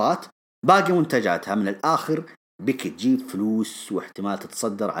النظارات، باقي منتجاتها. من الآخر بيكي تجيب فلوس واحتمال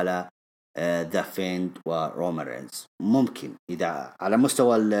تتصدر على ذا فيند ورومان رينز. ممكن إذا على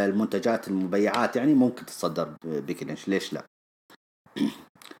مستوى المنتجات المبيعات يعني ممكن تتصدر بيكي لينش، ليش لا؟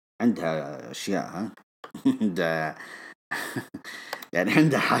 عندها أشياء، ها عندها يعني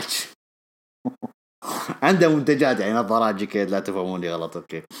عندها حاج عندها منتجات يعني نظارات جاكيت، لا تفهموني غلط.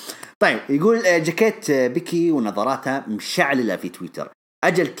 اوكي طيب، يقول جاكيت بيكي ونظاراتها مشعللة في تويتر.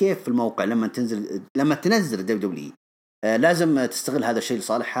 أجل كيف في الموقع لما تنزل الدبليو لازم تستغل هذا الشيء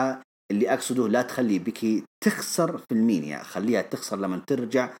لصالحها. اللي أقصده لا تخلي بيكي تخسر في المينيا، خليها تخسر لما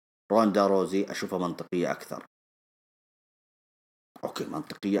ترجع روندا روزي. أشوفها منطقية أكثر. أوكي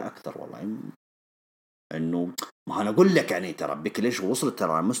منطقية أكثر والله. إنه ما أنا أقول لك يعني ترى بيكي ليش وصلت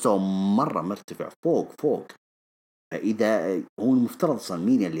ترى مستوى مرة مرتفع فوق. فإذا هو المفترض أصلا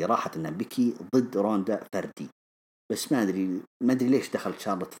مين اللي راحت إنها بيكي ضد روندا فردي، بس ما أدري ليش دخلت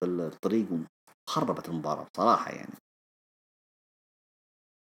شارلوت في الطريق وخربت المباراة صراحة يعني.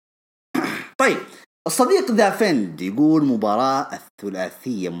 طيب الصديق ذا فند يقول مباراة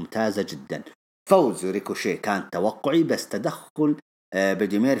الثلاثية ممتازة جدا. فوز ريكوشي كان توقعي، بس تدخل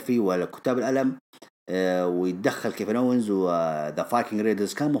بدي ميرفي وكتاب الألم ويتدخل كيفن أوينز وذا فايكنج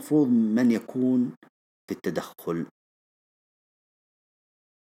ريدرز كان مفروض من يكون في التدخل.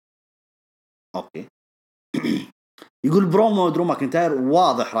 أوكي يقول برومو درو ماكنتاير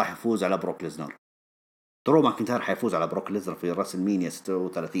واضح راح يفوز على بروك ليزنر. درو ماكنتاير حيفوز على بروك ليزنر في راس المينيا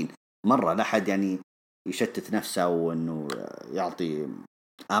 36. مرة لا حد يعني يشتت نفسه وانه يعطي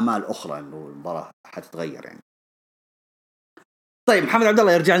آمال أخرى انه المباراة حتتغير يعني. طيب محمد عبد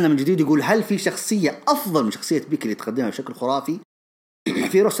الله يرجع لنا من جديد، يقول هل في شخصية أفضل من شخصية بيكي اللي تقدمها بشكل خرافي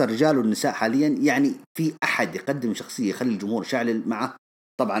في روس الرجال والنساء حاليا؟ يعني في أحد يقدم شخصية يخلي الجمهور شعل معه؟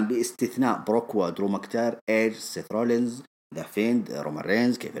 طبعا باستثناء بروك ودرو ماكنتاير، ايج، سيث رولينز، ذا فيند، رومان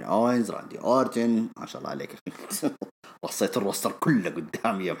رينز، كيفن اوينز، راندي اورتن. ما شاء الله عليك وصيت الروستر كله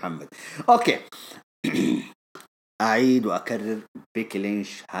قدامي يا محمد. اوكي اعيد واكرر، بيكي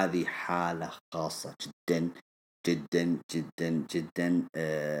لينش هذه حالة خاصة جدا جدا جدا جدا.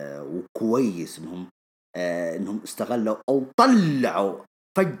 وكويس انهم استغلوا او طلعوا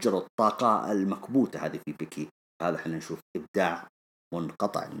فجروا الطاقة المكبوتة هذه في بيكي. هذا احنا نشوف ابداع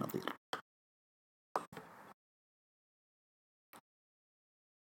منقطع النظير.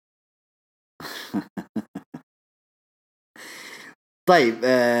 طيب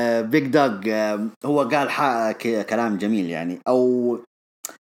بيج دوغ هو قال كلام جميل يعني، او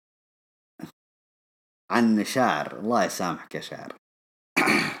عن شاعر، الله يسامحك يا شاعر.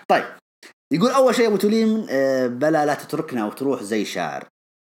 طيب يقول اول شيء ابو توليم بلا لا تتركنا وتروح زي شاعر.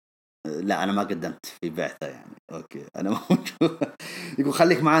 لا انا ما قدمت في بعثة يعني. اوكي انا موجود. يقول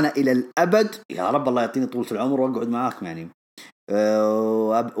خليك معنا الى الابد يا رب، الله يعطيني طولة العمر واقعد معاكم يعني.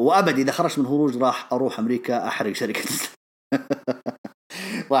 وابد اذا خرجت من هروج راح اروح امريكا احرق شركة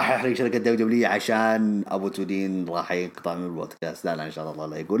راح يحرق شركة دولية عشان ابو تودين راح يقطع من البودكاست. لا ان شاء الله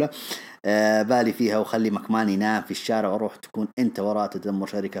لا يقوله. بالي فيها وخلي مكمان ينام في الشارع وروح تكون انت وراء تدمر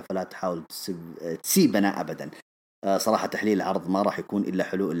شركة، فلا تحاول تسيبنا ابدا. صراحة تحليل العرض ما راح يكون الا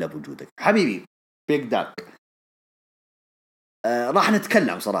حلو الا بوجودك حبيبي بيج داك. راح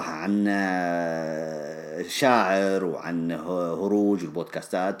نتكلم صراحة عن شاعر وعن هروج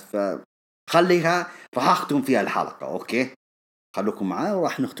البودكاستات، فخليها راح أختم فيها الحلقة. أوكي خلوكم معايا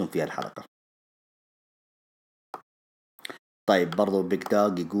وراح نختم فيها الحلقة. طيب برضو بيج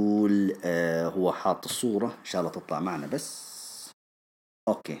داغ يقول هو حاط الصورة إن شاء الله تطلع معنا بس.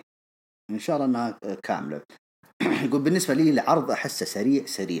 أوكي إن شاء الله أنها كاملة. يقول بالنسبة لي العرض أحسه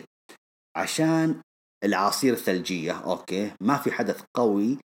سريع عشان العاصير الثلجية. أوكي ما في حدث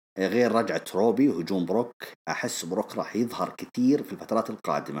قوي غير رجعة روبي وهجوم بروك. أحس بروك راح يظهر كثير في الفترات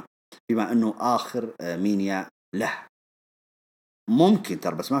القادمة بما أنه آخر مينيا له. ممكن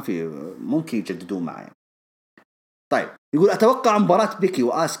ترى بس ما في، ممكن يجددون معي. طيب يقول أتوقع مباراة بيكي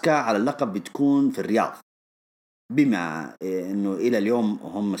وآسكا على اللقب بتكون في الرياض، بما أنه إلى اليوم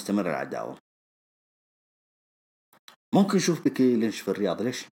هم مستمر العداوة. ممكن نشوف بيكي لينش في الرياض،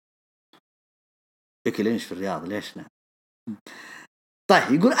 ليش بيكي لينش في الرياض ليش لا.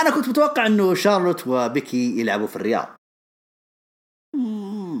 طيب يقول أنا كنت متوقع أنه شارلوت وبيكي يلعبوا في الرياض.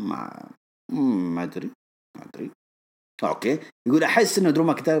 ما ما أدري اوكي، يقول احس انه درو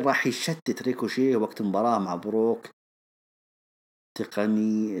ماكنتاير راح يشتت ريكوشيه وقت مباراة مع بروك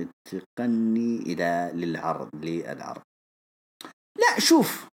تقني الى للعرض. لا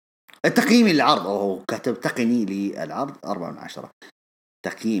شوف، تقييمي للعرض، او كتب تقني للعرض 4/10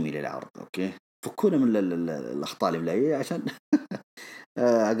 تقييمي للعرض. اوكي، فكونا من الاخطاء الاملائيه عشان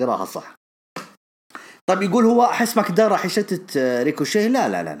اقراها صح. طيب يقول هو احس ماكنتاير راح يشتت ريكوشيه.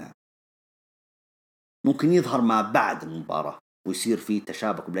 لا، ممكن يظهر ما بعد المباراة ويصير في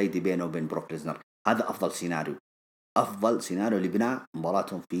تشابك بالايدي بينه وبين بروك ليزنر. هذا افضل سيناريو لبناء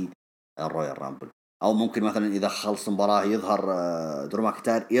مباراتهم في الرويال رامبل. او ممكن مثلا اذا خلص المباراة يظهر درو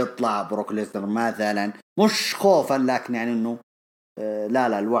ماكنتاير، يطلع بروك ليزنر مثلا، مش خوفا لكن يعني انه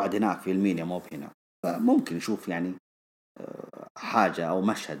لا الوعد هناك في المينيا مو هنا. فممكن نشوف يعني حاجة او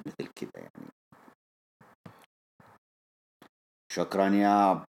مشهد مثل كذا يعني. شكرا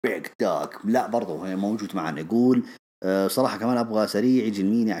يا بيج دوغ. لا برضو هي موجود معنا. يقول صراحة كمان أبغى سريع يجي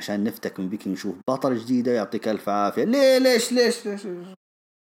الميني عشان نفتك من بيكي نشوف بطل جديدة. يعطيك ألف عافية. ليش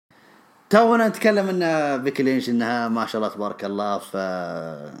تونا نتكلم إن بيكي لينش إنها ما شاء الله تبارك الله.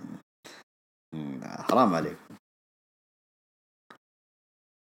 حرام عليك.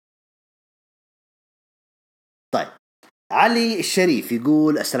 طيب علي الشريف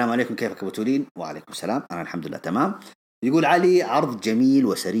يقول السلام عليكم، كيفك أبو تولين؟ وعليكم السلام، أنا الحمد لله تمام. يقول علي عرض جميل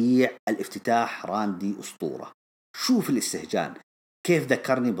وسريع، الافتتاح راندي أسطورة، شوف الاستهجان كيف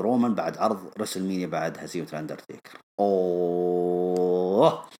ذكرني برومان بعد عرض رسلمينيا بعد هزيمة الأندرتيكر.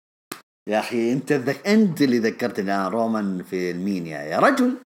 أوه يا أخي أنت اللي ذكرتني أنا رومان في المينيا يا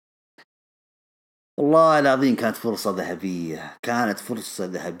رجل. والله العظيم كانت فرصة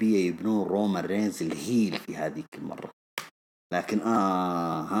ذهبية يبنون رومان رينز الهيل في هذه المرة. لكن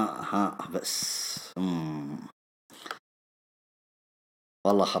ها بس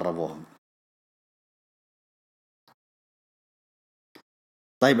والله خربوهم.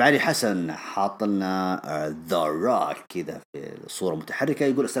 طيب علي حسن حاط لنا ذا روك كذا في صورة متحركة،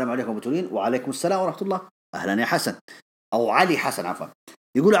 يقول السلام عليكم بتولين. وعليكم السلام ورحمة الله. أهلا يا حسن، أو علي حسن عفوا.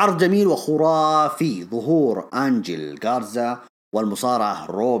 يقول عرض جميل وخرافي، ظهور أنجل غارزا والمصارعة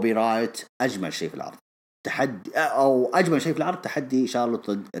روبي رايت أجمل شيء في العرض. تحدي أو أجمل شيء في العرض تحدي شارلوت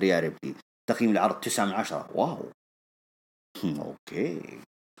ضد ريا ريبلي. تقييم العرض 9/10. واو أوكي،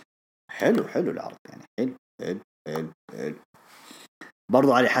 حلو العرض يعني، حلو.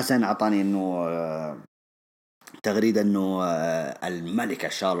 برضو علي حسن أعطاني إنه تغريدة إنه الملكة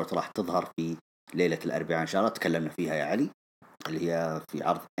شارلوت راح تظهر في ليلة الأربعاء إن شاء الله، تكلمنا فيها يا علي، اللي هي في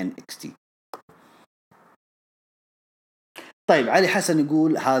عرض NXT. طيب علي حسن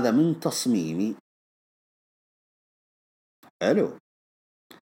يقول هذا من تصميمي. حلو،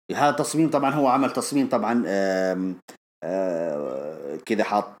 هذا تصميم طبعا، هو عمل تصميم طبعا كذا،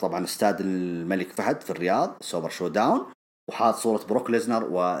 حاط طبعا استاد الملك فهد في الرياض سوبر شو داون، وحاط صورة بروك ليزنر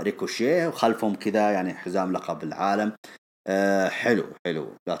وريكوشيه وخلفهم كذا يعني حزام لقب العالم.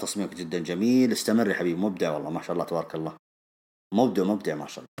 حلو، لا تصميمك جدا جميل، استمر يا حبيبي، مبدع والله ما شاء الله تبارك الله، مبدع ما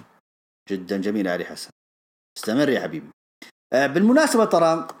شاء الله، جدا جميل يا علي حسن، استمر يا حبيبي. بالمناسبة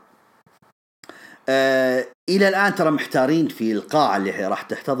ترى إلى الآن ترى محتارين في القاعة اللي راح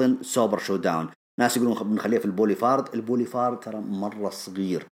تحتضن سوبر شو داون. ناس يقولون بنخليها في البوليفارد ترى مرة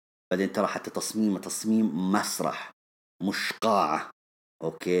صغير، بعدين ترى حتى تصميم مسرح مش قاعة.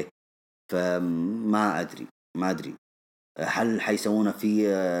 أوكي، فما أدري هل حيسوونه في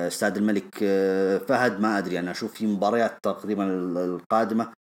استاد الملك فهد، ما أدري. أنا أشوف في مباريات تقريبا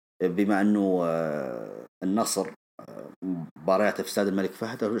القادمة بما أنه النصر مباريات في استاد الملك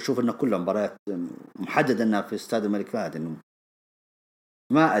فهد، أشوف أنه كلها مباريات محددة أنها في استاد الملك فهد. إنه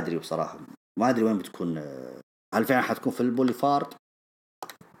ما أدري بصراحة، ما أدري وين بتكون، هل فعلا حتكون في البوليفارد؟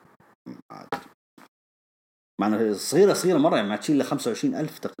 ما أدري، معنى صغيرة مرة يعني، ما تشيل ل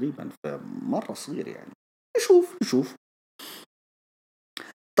 25,000 تقريبا، فمرة صغير يعني. نشوف.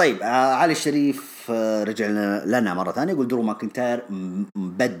 طيب علي الشريف رجع لنا مرة ثانية، يقول درو ماكنتاير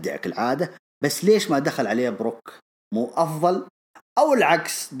مبدع كالعادة، بس ليش ما دخل عليه بروك؟ مو أفضل؟ أو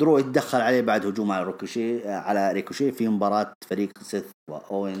العكس، درو يتدخل عليه بعد هجوم على ريكوشي في مباراة فريق سيث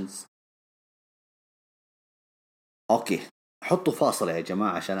وأوينز. أوكي، حطوا فاصلة يا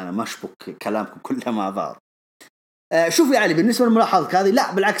جماعة عشان أنا ما أشبك كلامكم كلها مع بعض. شوف يا علي، بالنسبة للملاحظة هذه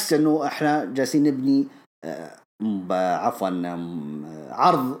لا بالعكس، إنه إحنا جالسين نبني عفوا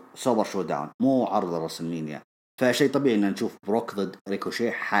عرض سوبر شو داون مو عرض رسلمينيا، فشيء طبيعي ان نشوف بروك ضد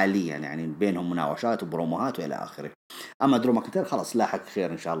ريكوشي حاليا يعني، بينهم مناوشات وبروموهات والى اخره. اما درو ماكنتاير خلاص لاحق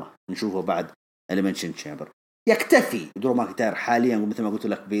خير ان شاء الله نشوفه بعد اليمنشن تشامبر. يكتفي درو ماكنتاير حاليا مثل ما قلت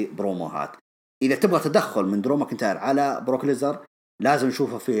لك ببروموهات. اذا تبغى تدخل من درو ماكنتاير على بروك ليزر لازم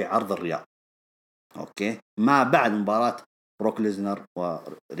نشوفه في عرض الرياض، اوكي، ما بعد مباراة بروك ليزنر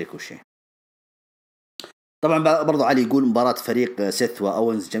وريكوشي. طبعا برضو علي يقول مباراة فريق سيث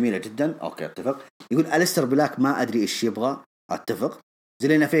واونز جميلة جدا. اوكي اتفق. يقول أليستر بلاك ما ادري ايش يبغى. اتفق.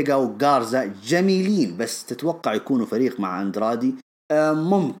 زيلينا فيجا وغارزا جميلين، بس تتوقع يكونوا فريق مع اندرادي؟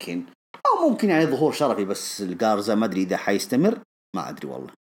 ممكن، او ممكن يعني ظهور شرفي، بس الغارزا ما ادري اذا حيستمر، ما ادري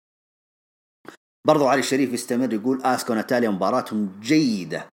والله. برضو علي الشريف يستمر يقول اسكا وناتاليا مباراتهم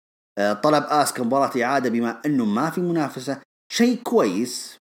جيدة. طلب اسكا مباراة اعادة بما انه ما في منافسة، شيء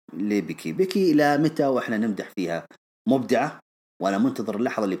كويس. بيكي الى متى واحنا نمدح فيها؟ مبدعة، وانا منتظر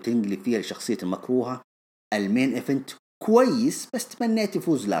اللحظة اللي بتنقلب فيها لشخصية المكروهة. المين ايفنت كويس، بس تمنيت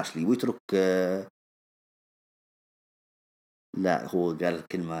يفوز لاشلي ويترك لا هو قال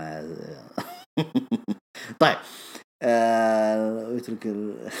كلمة طيب. ويترك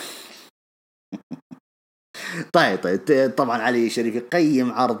طيب طبعا علي شريف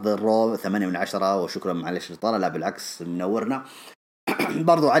يقيم عرض الرو 8/10، وشكرا معلش الإطالة، لا بالعكس منورنا.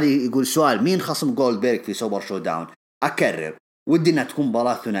 برضو علي يقول سؤال: مين خصم جولدبيرغ في سوبر شو داون؟ أكرر، ودي انها تكون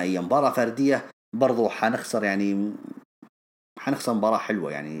مباراة ثنائية. مباراة فردية برضو حنخسر، يعني حنخسر مباراة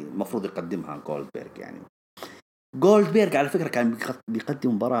حلوة يعني المفروض يقدمها جولدبيرغ. يعني جولدبيرغ على فكرة كان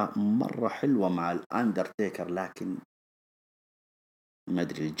بيقدم مباراة مرة حلوة مع الأندرتيكر، لكن ما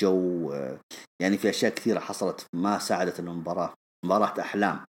أدري الجو يعني في أشياء كثيرة حصلت ما ساعدت إنه مباراة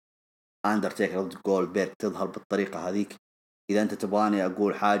أحلام أندرتيكر ضد جولدبيرغ تظهر بالطريقة هذيك. إذا أنت تبغاني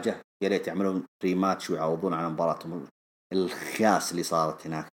أقول حاجة، يا ريت يعملون ريماتش ويعوضون عن مباراتهم الخياس اللي صارت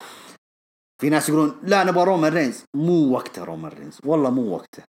هناك. في ناس يقولون لا نبغى رومان رينز، مو وقته رومان رينز، والله مو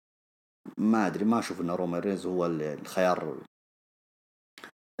وقته. ما أدري، ما أشوف إن رومان رينز هو الخيار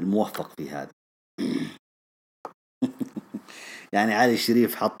الموفق في هذا. يعني علي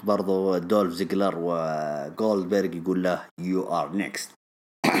الشريف حط برضو دولف زيجلر وجولدبيرغ يقول له you are next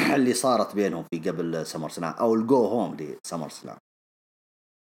اللي صارت بينهم في قبل سمر سلام او الجو هوم لسمر سلام.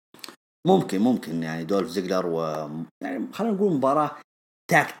 ممكن يعني دولف زيجلر يعني خلينا نقول مباراة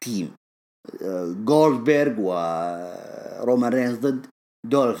تاك تيم، جولدبيرغ ورومان رينز ضد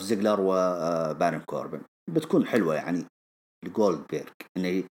دولف زيجلر وبارن كوربن، بتكون حلوة يعني لجولدبيرغ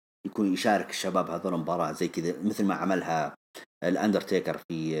انه يكون يشارك الشباب هذول مباراة زي كذا، مثل ما عملها الاندرتيكر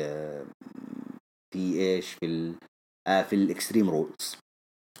في ايش في الاكستريم رولز.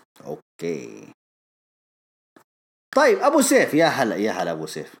 اوكي. طيب ابو سيف، يا هلا ابو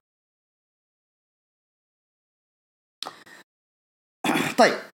سيف.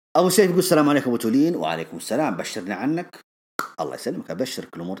 طيب ابو سيف يقول السلام عليكم ابو تولين. وعليكم السلام، بشرنا عنك. الله يسلمك،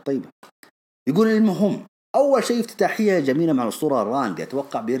 ابشرك الامور طيبه. يقول المهم اول شيء افتتاحيه جميله مع الاسطوره راندي،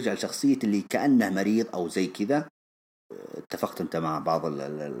 اتوقع بيرجع لشخصيه اللي كانه مريض او زي كذا. اتفقت انت مع بعض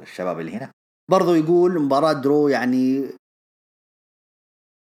الشباب اللي هنا. برضو يقول مباراة درو يعني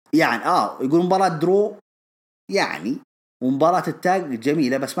يقول مباراة درو يعني، ومباراة التاج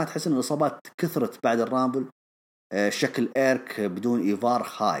جميلة، بس ما تحس ان الاصابات كثرت بعد الرامبل؟ شكل ايرك بدون ايفار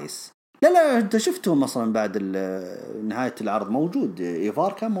خايس. لا انت شفتهم مثلا بعد نهاية العرض موجود،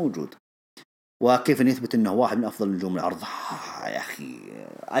 ايفار كان موجود. وكيف يثبت انه واحد من افضل نجوم العرض؟ يا اخي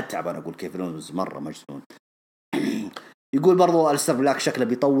اتعب انا اقول كيف لونز مرة مجنون. يقول برضو ألستر بلاك شكله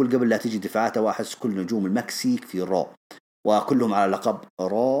بيطول قبل لا تيجي دفاعاته، واحس كل نجوم المكسيك في رو وكلهم على لقب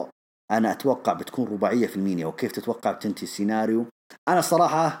رو. انا اتوقع بتكون رباعية في المينيا. وكيف تتوقع بتنتهي السيناريو؟ انا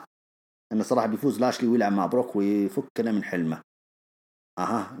صراحة بيفوز لاشلي ويلعب مع بروك ويفكنا من حلمه.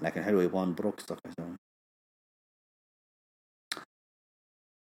 لكن حلو يبون بروك صراحة.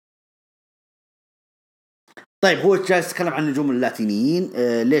 طيب هو جالس يتكلم عن النجوم اللاتينيين،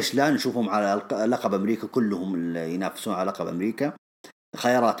 ليش لا نشوفهم على لقب امريكا؟ كلهم اللي ينافسون على لقب امريكا،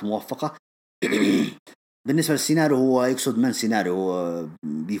 خيارات موفقة. بالنسبة للسيناريو، هو يقصد من سيناريو؟ هو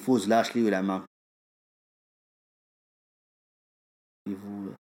بيفوز لاشلي ولا ما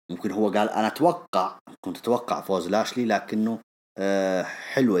بيفوز؟ ممكن هو قال أنا كنت أتوقع فوز لاشلي، لكنه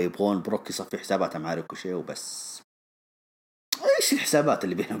حلوة يبغون بروك يصفي حساباته مع ريكوشي وبس. إيش الحسابات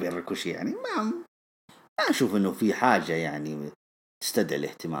اللي بينه وبين ريكوشي يعني؟ ما أشوف إنه في حاجة يعني تستدعي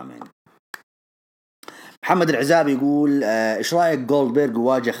الاهتمام يعني. محمد العزابي يقول إيش رأيك جولدبيرغ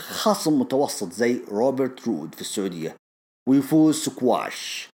يواجه خصم متوسط زي روبرت رود في السعودية ويفوز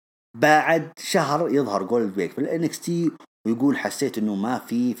سكواش؟ بعد شهر يظهر جولدبيرغ في الانكس تي ويقول حسيت انه ما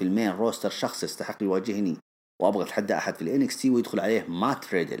في المين روستر شخص يستحق يواجهني، وابغى اتحدى احد في الانكس تي ويدخل عليه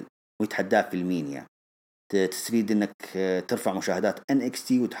مات ريدل ويتحداه في المينيا. تستفيد انك ترفع مشاهدات انكس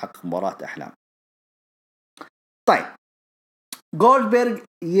تي وتحقق مباراة احلام. طيب جولدبيرغ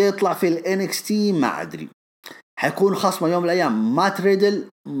يطلع في الانكس تي، ما ادري حيكون خصمه يوم من الايام مات ريدل.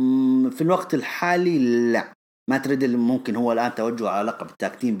 في الوقت الحالي لا، مات ريدل ممكن هو الآن توجه على لقب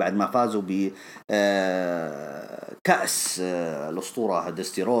التاكتيم بعد ما فازوا ب كأس الأسطورة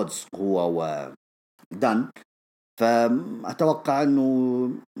ديستي رودز هو ودان. فأتوقع أنه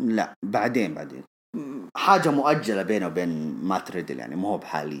لا، بعدين حاجة مؤجلة بينه وبين مات ريدل، يعني مو هو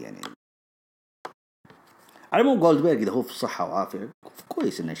بحاليا يعني. على مو جولدبرغ إذا هو في صحة وعافية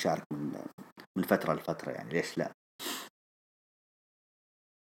كويس إنه يشارك من فترة لفترة، يعني ليش لا.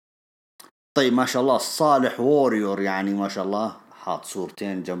 طيب ما شاء الله صالح ووريور، يعني ما شاء الله حاط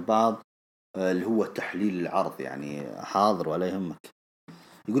صورتين جنب بعض اللي هو تحليل العرض، يعني حاضر ولا يهمك.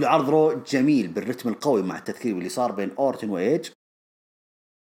 يقول عرض رو جميل بالرتم القوي مع التذكير اللي صار بين أورتن وإيج،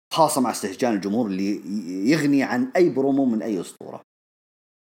 خاصة مع استهجان الجمهور اللي يغني عن أي برومو من أي أسطورة.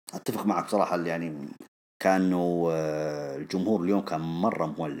 أتفق معك بصراحة، اللي يعني كانوا الجمهور اليوم كان مرة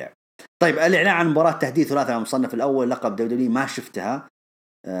مولع. طيب الإعلان عن مباراة تحديد ثلاثة على المصنف الأول لقب دبليو ما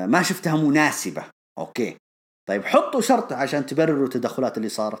شفتها مناسبة. أوكي طيب حطوا شرط عشان تبرروا التدخلات اللي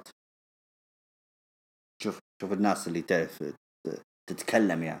صارت. شوف الناس اللي تعرف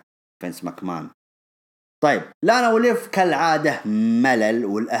تتكلم يا فينس ماكمان. طيب لانا وليف كالعادة ملل،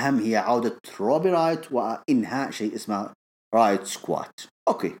 والأهم هي عودة روبي رايت وإنهاء شيء اسمه رايت سكوات.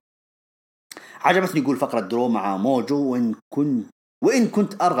 أوكي عجبتني يقول فقرة درو مع موجو، وإن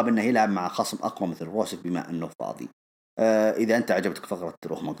كنت أرغب أنه يلعب مع خصم أقوى مثل روسف بما أنه فاضي. إذا أنت عجبتك فقرة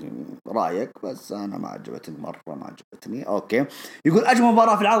درو رأيك، بس أنا ما عجبتني مرة، ما عجبتني. أوكي يقول أجمل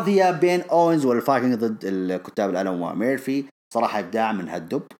مباراة في العرض هي بين أوينز والفايكنج ضد الكتاب الألم وميرفي، صراحة إبداع من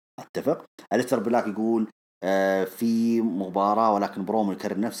هالدب. أتفق. أليستر بلاك يقول في مباراة ولكن برومو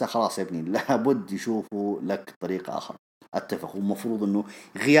يكرر نفسه، خلاص يا ابني لابد يشوفوا لك طريقة آخر. أتفق. ومفروض أنه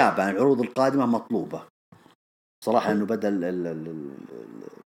غياب عن العروض القادمة مطلوبة صراحة، أنه بدل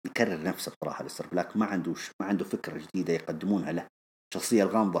يكرر نفسه. بصراحة أليستر بلاك ما عنده فكرة جديدة يقدمونها له، شخصية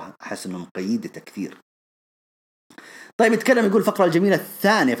الغامضة أحس أنه مقيدة كثير. طيب يتكلم يقول الفقرة الجميلة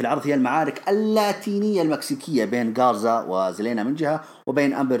الثانية في العرض هي المعارك اللاتينية المكسيكية بين غارزا وزلينا من جهة،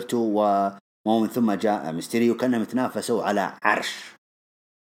 وبين أمبرتو ومن ثم جاء ميستيريو، كانهم يتنافسوا على عرش.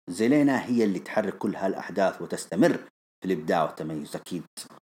 زلينا هي اللي تحرك كل هالأحداث وتستمر في الإبداع والتميز. أكيد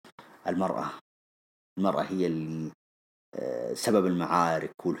المرأة هي اللي سبب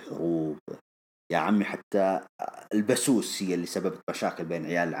المعارك والحروب يا عمي، حتى البسوس هي اللي سببت مشاكل بين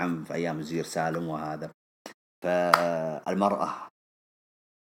عيال العم في أيام زير سالم وهذا. فالمرأة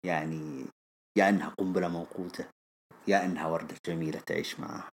يعني يا أنها قنبلة موقوتة يا أنها وردة جميلة تعيش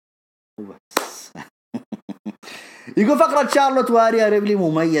معها وبس. يقول فقرة شارلوت وريا ريبلي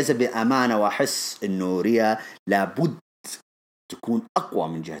مميزة بأمانة، وأحس أنه ريا لابد تكون أقوى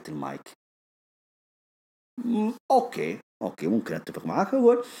من جهة المايك. أوكي ممكن أتفق معك.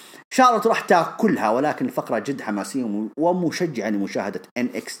 أقول شارلوت راح تاكلها، ولكن الفقرة جد حماسية ومشجعة لمشاهدة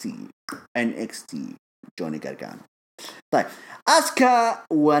NXT جوني غارغانو. طيب أسكا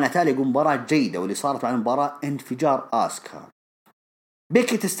وناتاليا يقول مباراة جيدة، واللي صارت عن مباراة انفجار أسكا.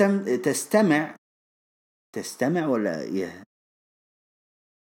 بيكي تستمع ولا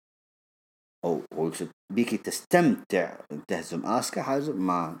أو بيكي تستمتع تهزم أسكا حاجة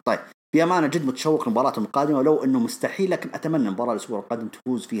ما. طيب بأمانة جد متشوق لمباراة القادمة، ولو أنه مستحيل لكن أتمنى مباراة الأسبوع القادم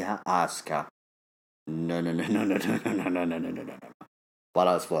تفوز فيها أسكا.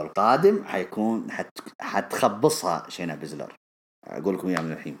 مباراة الأسبوع القادم حيكون حتخبصها شينا بيزلر، أقول لكم إياه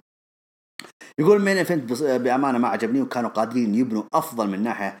من الحين. يقول مين إيفنت بأمانة ما عجبني، وكانوا قادرين يبنوا أفضل من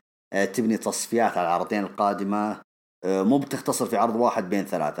ناحية تبني تصفيات على العرضين القادمة، مو بتختصر في عرض واحد بين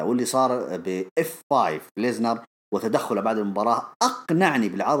ثلاثة. واللي صار ب F5 ليزنر وتدخله بعد المباراة أقنعني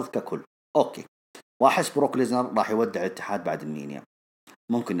بالعرض ككل. أوكي وأحس بروك ليزنر راح يودع الاتحاد بعد المينيا،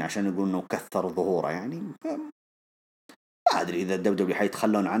 ممكن عشان يقول إنه كثر ظهوره يعني. ما أدري إذا الدبليو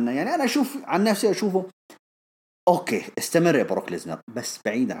حيتخلون عنه، يعني أنا أشوف عن نفسي أشوفه أوكي استمر يا بروك ليزنر بس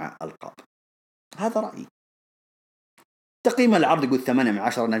بعيد عن الألقاب، هذا رأيي. تقييم العرض يقول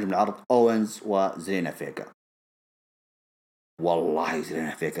 8/10 نجم العرض أوينز وزلينا فيجا. والله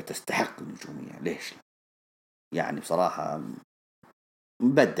زلينا فيجا تستحق النجومية، ليش يعني بصراحة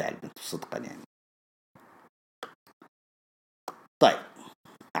مبدع البنت صدقا يعني. طيب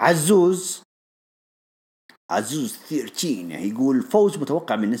عزوز 13 يقول فوز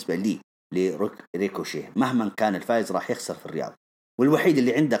متوقع بالنسبة لي لريكوشيه، مهما كان الفائز راح يخسر في الرياض، والوحيد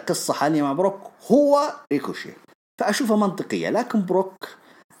اللي عنده قصة حالية مع بروك هو ريكوشيه، فأشوفها منطقية. لكن بروك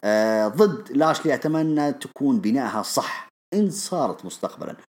ضد لاشلي أتمنى تكون بناءها صح إن صارت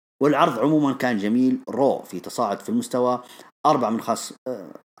مستقبلا. والعرض عموما كان جميل، رو في تصاعد في المستوى.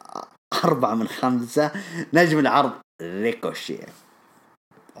 4/5 نجم العرض ريكوشيه.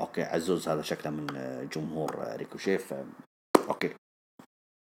 اوكي عزوز هذا شكله من جمهور ريكوشيه. اوكي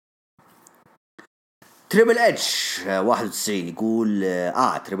تريبل اتش 91 يقول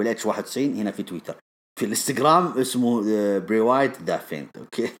تريبل اتش 91 هنا في تويتر، في الانستغرام اسمه بري وايت ذا فينت.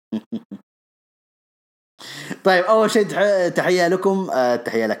 اوكي. طيب اول شيء تحيه لكم،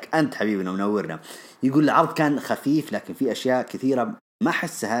 تحيه لك انت حبيبنا منورنا. يقول العرض كان خفيف لكن في اشياء كثيره ما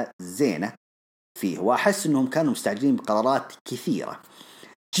احسها زينه فيه، واحس انهم كانوا مستعجلين بقرارات كثيره.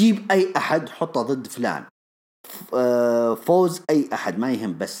 جيب اي احد حطه ضد فلان، فوز اي احد ما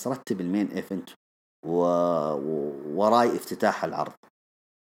يهم، بس رتب المين ايفنت وراي افتتاح العرض.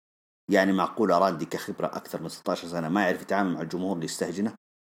 يعني معقولة راندي كخبرة أكثر من 16 سنة ما يعرف يتعامل مع الجمهور اللي يستهجنه؟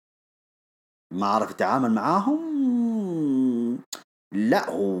 ما عرف يتعامل معاهم؟ لا،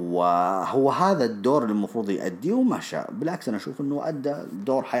 هو هذا الدور اللي المفروض يؤديه وما شاء. بالعكس أنا أشوف أنه أدى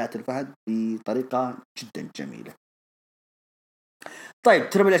دور حياة الفهد بطريقة جدا جميلة. طيب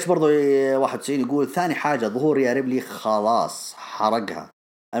تريبل اتش برضو 91 يقول ثاني حاجة ظهور يا ريبلي خلاص حرقها،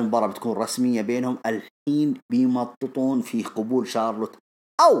 المباراة بتكون رسمية بينهم الحين، بيمططون في قبول شارلوت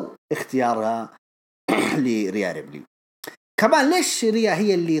أو اختيارها لريا ريبلي. كمان ليش ريا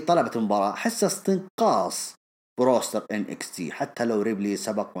هي اللي طلبت المباراة؟ حس استنقاص بروستر ان اكس تي حتى لو ريبلي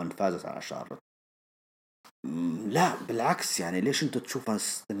سبق وان فازت على شارلوت. لا بالعكس، يعني ليش انت تشوفها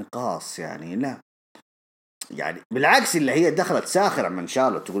استنقاص؟ يعني لا، يعني بالعكس اللي هي دخلت ساخرة من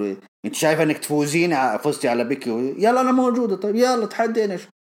شارلوت، تقول انت شايفه انك تفوزين، فزتي على بيكي، يلا انا موجودة، طيب يلا تحدينا،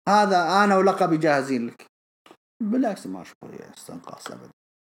 هذا انا ولقبي جاهزين لك. بالعكس ما اشوفه هي استنقاص ابدا.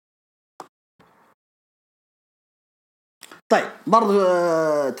 طيب برضو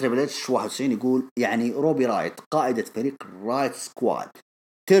تريبل اتش 91 يقول يعني روبي رايت قائدة فريق رايت سكواد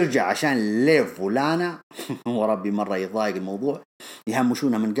ترجع عشان ليف ولانا. وربي مرة يضايق الموضوع،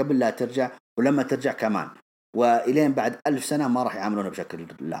 يهمشونها من قبل لا ترجع، ولما ترجع كمان، وإلين بعد 1000 سنة ما راح يعاملونها بشكل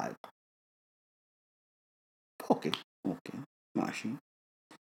لائق. أوكي ماشي.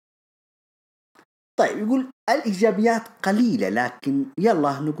 طيب يقول الإيجابيات قليلة لكن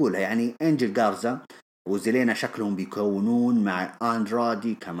يلا نقولها، يعني أنجل غارزا وزيلينا شكلهم بيكونون مع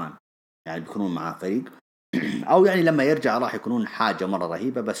أندرادي كمان، يعني بيكونون مع فريق. أو يعني لما يرجع راح يكونون حاجة مرة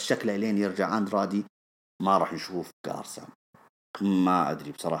رهيبة، بس شكله لين يرجع أندرادي ما راح نشوف غارزا. ما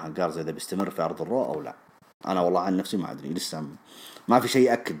أدري بصراحة غارزا إذا بيستمر في عرض الرو أو لا، أنا والله عن نفسي ما أدري، لسه ما في شيء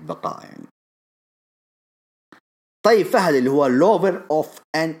يأكد بقاء يعني. طيب فهد اللي هو لوفر اوف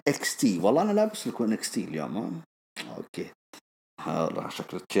ان اكس تي، والله انا لابس لكم ان اكس تي اليوم. اوكي والله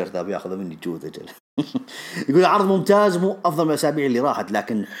شكل التيشيرت ذا بياخذ مني جود اجل. يقول عرض ممتاز، مو افضل من الاسابيع اللي راحت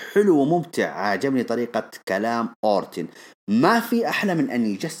لكن حلو وممتع، عجبني طريقة كلام اورتن، ما في احلى من ان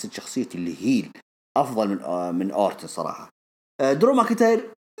يجسد شخصية الهيل افضل من اورتن صراحة. درو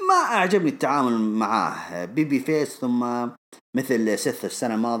ماكنتاير ما أعجبني التعامل معاه، بيبي فيس، ثم مثل سيث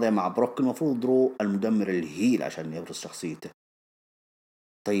السنة الماضية مع بروك، المفروض درو المدمر الهيل عشان يبرز شخصيته.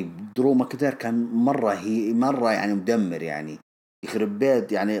 طيب درو ماكنتاير كان مرة يعني مدمر، يعني يخرب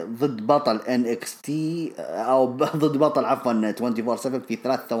بيت، يعني ضد بطل ان اكس تي او ضد بطل عفوا 24/7 في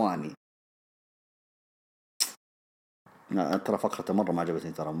 3 ثواني. ترى فقرته مرة ما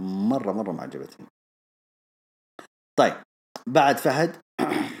عجبتني، ترى مرة ما عجبتني. طيب بعد فهد.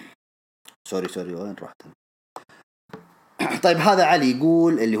 سوري وين رحت؟ طيب هذا علي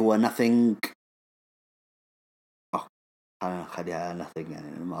يقول اللي هو nothing. أنا خليها nothing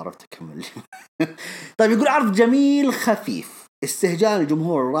يعني ما عرفت أكمل. طيب يقول عرض جميل خفيف، استهجان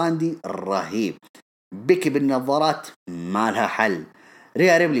الجمهور الراندي رهيب، بيكي بالنظارات ما لها حل،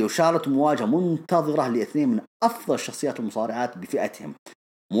 ريا ريبلي وشارلوت مواجهة منتظرة لاثنين من أفضل شخصيات المصارعات بفئتهم.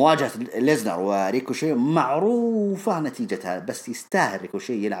 مواجهة ليزنر وريكوشي معروفة نتيجتها، بس يستاهل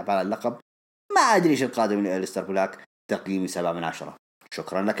ريكوشي يلعب على اللقب. ما أدري إيش القادم لأليستر بلاك، تقييمي 7/10.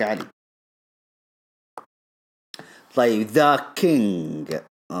 شكرا لك يا علي. طيب ذا كينج،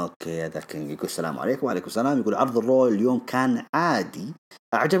 اوكي ذا كينج يقول السلام عليكم. وعليكم السلام. يقول عرض الرو اليوم كان عادي،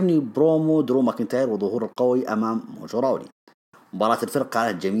 اعجبني برومو درو ماكنتاير وظهور القوي امام موجو راولي. مباراة الفرق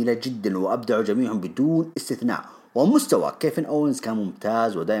كانت جميلة جدا وابدعوا جميعهم بدون استثناء، ومستوى كيفن اونز كان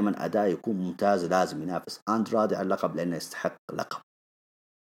ممتاز، ودائما اداء يكون ممتاز، لازم ينافس اندرادي على اللقب لانه يستحق لقب.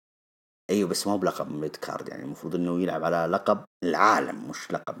 ايوه بس ما هو بلقب ميد كارد، يعني المفروض انه يلعب على لقب العالم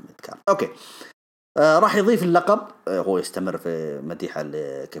مش لقب ميد كارد. اوكي راح يضيف اللقب، هو يستمر في مديح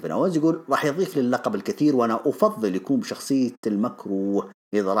كيفن أوينز، يقول راح يضيف للقب الكثير، وأنا أفضل يكون بشخصية المكروه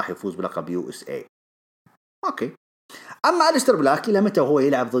إذا راح يفوز بلقب يو اس اي. أوكي. أما أليستر بلاك إلى متى هو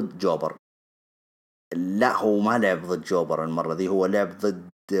يلعب ضد جوبر؟ لا هو ما لعب ضد جوبر المرة ذي، هو لعب ضد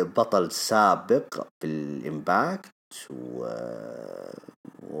بطل سابق في الإمباكت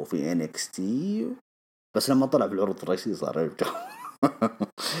وفي NXT، بس لما طلع في العروض الرئيسية صار يرجع.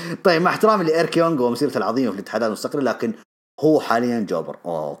 طيب مع احترامي لإيرك يونغ ومسيرته العظيمة في الاتحادات المستقلة، لكن هو حاليا جوبر.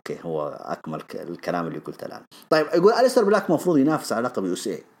 اوكي، هو اكمل الكلام اللي قلته الان. طيب يقول أليستر بلاك مفروض ينافس على لقب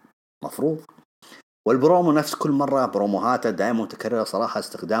USA، مفروض. والبرومو نفس كل مرة، بروموهاته دائما متكررة، صراحة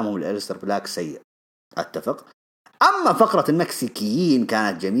استخدامهم لأليستر بلاك سيء. اتفق. اما فقرة المكسيكيين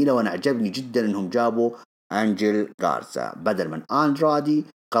كانت جميلة، وانا عجبني جدا انهم جابوا انجل غارزا بدل من اندرادي.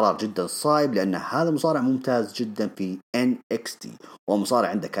 قرار جدا صايب، لان هذا مصارع ممتاز جدا في NXT، ومصارع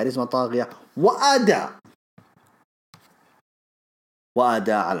عنده كاريزما طاغية وأداء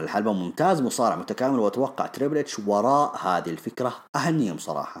على الحلبة ممتاز، مصارع متكامل، وأتوقع تريبل اتش وراء هذه الفكرة. أهنيهم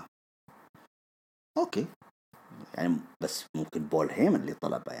صراحة. أوكي، يعني بس ممكن بول هيمن اللي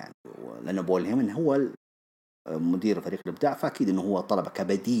طلبه، يعني لأن بول هيمن هو مدير فريق الإبداع، فأكيد إنه هو طلبه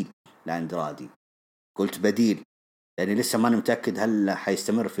كبديل لأندرادي. قلت بديل يعني لسه ماني متأكد هل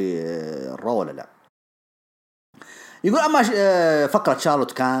حيستمر في الرو ولا لا. يقول أما فقرة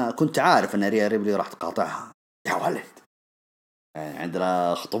شارلوت كنت عارف أن ريا ريبلي راح تقاطعها. يا ولد، يعني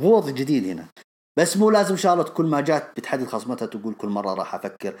عندنا خطوط جديد هنا. بس مو لازم شارلوت كل ما جات بتحدد خصمتها تقول كل مرة راح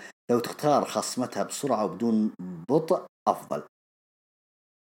أفكر. لو تختار خصمتها بسرعة وبدون بطء أفضل،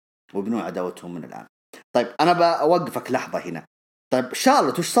 وبنوع عداوتهم من الآن. طيب أنا بوقفك لحظة هنا. طيب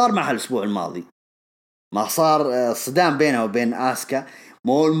شارلوت وش صار معها الأسبوع الماضي؟ ما صار صدام بينها وبين آسكا؟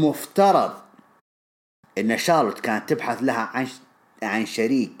 مو المفترض إن شارلوت كانت تبحث لها عن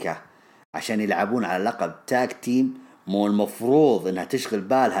شريكة عشان يلعبون على لقب تاج تيم؟ مو المفروض إنها تشغل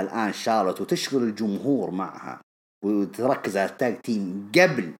بالها الآن شارلوت وتشغل الجمهور معها وتركز على التاج تيم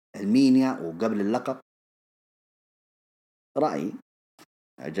قبل المينيا وقبل اللقب؟ رأيي.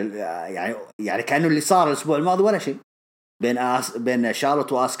 يعني كأنه اللي صار الأسبوع الماضي ولا شيء بين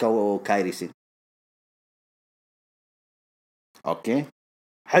شارلوت وآسكا وكايري سين. أوكي،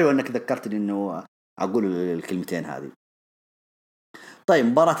 حلو أنك ذكرتني إنه أقول الكلمتين هذه. طيب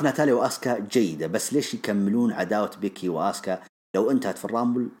مباراة ناتاليا وآسكا جيدة، بس ليش يكملون عداوة بيكي وآسكا؟ لو انتهت في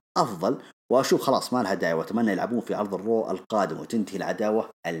الرامبل أفضل، وأشوف خلاص ما لها داعي، وأتمنى يلعبون في عرض الرو القادم وتنتهي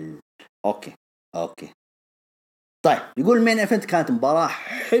العداوة أوكي. طيب يقول مين إيفنت كانت مباراة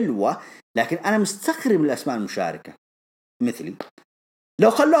حلوة، لكن أنا مستغرب من الأسماء المشاركة مثلي.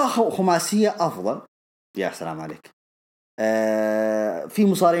 لو خلوها خماسية أفضل. يا سلام عليك. في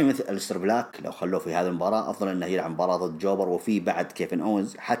مصارعين مثل أليستر بلاك لو خلوه في هذه المباراة أفضل إنه يلعب مباراة ضد جوبر، وفي بعد كيفن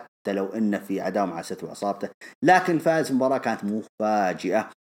أوينز حتى لو إنه في عداوة مع ست وعصابته. لكن الفائز في المباراة كانت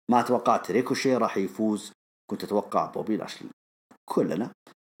مفاجئة، ما توقعت ريكوشي راح يفوز، كنت أتوقع بوبي لاشلي كلنا.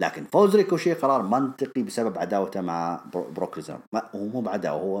 لكن فوز ريكوشي قرار منطقي بسبب عداوته مع بروك ليزنر. هو مو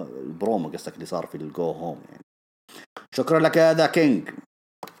بعداوة، هو البرومو قصدك اللي صار في الجو هوم يعني. شكرا لك يا ذا كينج.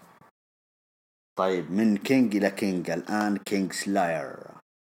 طيب من كينج إلى كينج الآن، كينج سلاير.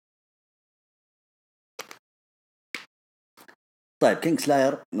 طيب كينج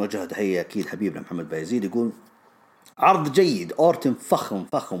سلاير نوجه تحية أكيد حبيبنا محمد بايزيد، يقول عرض جيد، أورتن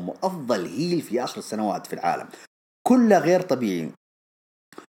فخم وأفضل هيل في آخر السنوات في العالم، كله غير طبيعي.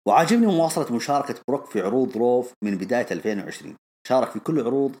 وعجبني مواصلة مشاركة بروك في عروض روف من بداية 2020، شارك في كل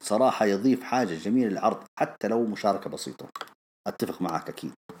عروض، صراحة يضيف حاجة جميلة للعرض حتى لو مشاركة بسيطة. أتفق معك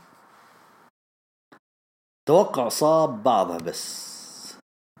أكيد. توقع صاب بعضها بس.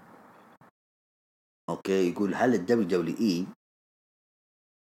 أوكي، يقول هل WWE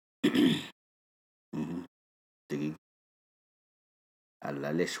دقيقة،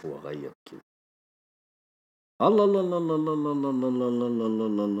 هلا ليش هو غير كذا؟ الله الله الله الله الله الله الله الله الله الله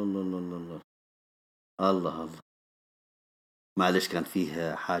الله الله الله الله الله الله الله. معلش كان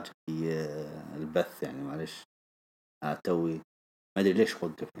فيه حاجة في البث يعني، معلش توي ما أدري ليش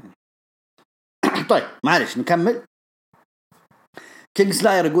وقف يعني. طيب معلش نكمل. كينج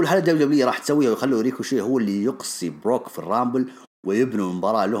سلاير يقول هل الدبليو راح تسويها ويخلوا ريكوشي هو اللي يقصي بروك في الرامبل ويبنوا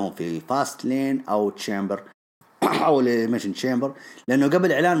مباراة لهم في فاست لين أو تشامبر أو الإليميشن تشامبر؟ لأنه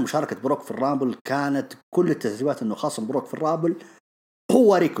قبل إعلان مشاركة بروك في الرامبل كانت كل التسريبات إنه خاصم بروك في الرامبل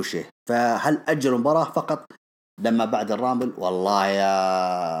هو ريكوشي، فهل أجل المباراة فقط لما بعد الرامبل؟ والله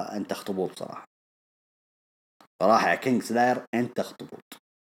يا أنت اخطبوط صراحة يا كينج سلاير أنت اخطبوط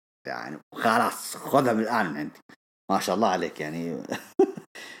يعني، خلاص خذها من الآن من عندي، ما شاء الله عليك يعني.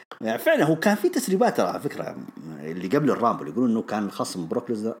 يعني فعلا هو كان في تسريبات على فكرة اللي قبل الرامبل يقولون إنه كان خصم بروك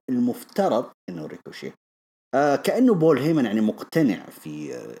ليزنر المفترض إنه ريكوشي. كأنه بول هيمن يعني مقتنع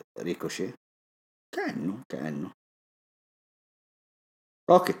في ريكوشي، كأنه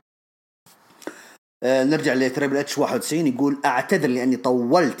أوكي. نرجع لتريبل اتش 91، يقول اعتذر لاني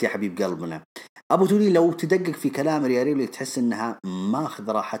طولت يا حبيب قلبنا. ابو تولي لو تدقق في كلام ريا ريبلي تحس انها ماخذ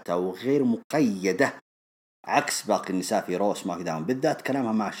راحتها وغير مقيده عكس باقي النساء في روس ماك داون، بالذات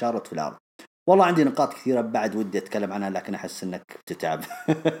كلامها مع شارلوت في العرض. والله عندي نقاط كثيره بعد ودي اتكلم عنها، لكن احس انك بتتعب.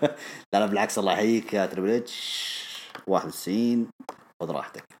 لا بالعكس، الله يحييك يا تريبل اتش، 91 خذ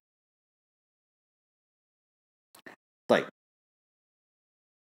راحتك. طيب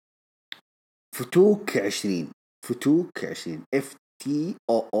فتوك 20 FTOOK 20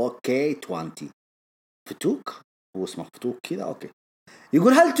 فتوك، هو اسمه فتوك كذا. أوكي.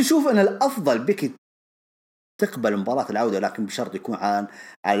 يقول هل تشوف أن الأفضل بك تقبل مباراة العودة لكن بشرط يكون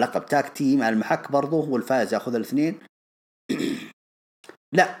على لقب تاك تيم على المحك برضه، والفائز ياخذ الاثنين؟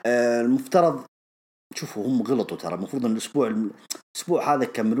 لا المفترض شوفوا هم غلطوا ترى. المفروض ان الاسبوع هذا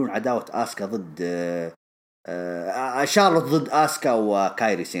يكملون عداوة اسكا ضد شارلوت ضد اسكا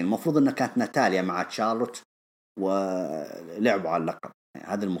وكايري سين. المفروض انها كانت ناتاليا مع شارلوت ولعبوا على اللقب، يعني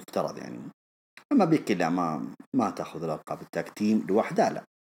هذا المفترض يعني. اما بيك لا، ما تاخذ الالقاب التاك تيم لوحدها لا.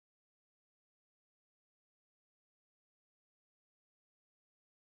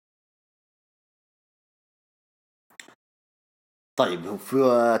 طيب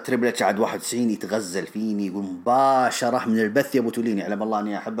في تريبل اتش عاد 91 يتغزل فيني، يقول مباشرة من البث يا ابو توليني، يعلم الله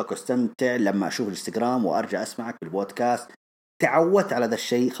اني احبك واستمتع لما اشوف الانستغرام وارجع اسمعك في البودكاست. تعودت على ذا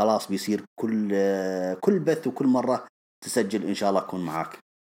الشيء خلاص، بيصير كل بث وكل مرة تسجل ان شاء الله اكون معاك.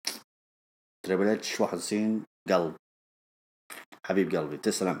 تريبل اتش 91 قلب، حبيب قلبي،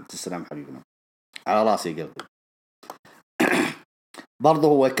 تسلم حبيبنا، على راسي قلبي. برضه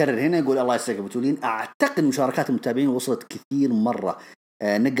هو يكرر هنا يقول الله يسعدك ابو تولين، اعتقد مشاركات المتابعين وصلت كثير مرة.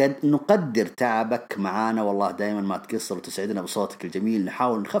 نقدر تعبك معانا والله، دائما ما تقصر وتسعدنا بصوتك الجميل.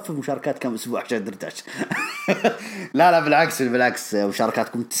 نحاول نخفف مشاركات كم اسبوع عشان نرتعش. لا بالعكس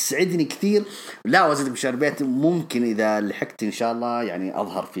مشاركاتكم تسعدني كثير. لا وزيدك مشاركات، ممكن اذا لحقت ان شاء الله يعني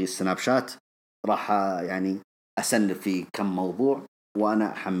اظهر في السناب شات، راح يعني اسنف في كم موضوع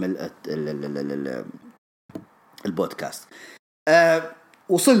وانا احمل البودكاست.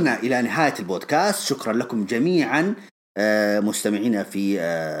 وصلنا إلى نهاية البودكاست. شكرا لكم جميعا مستمعينا في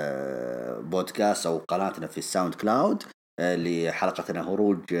بودكاست أو قناتنا في الساوند كلاود لحلقتنا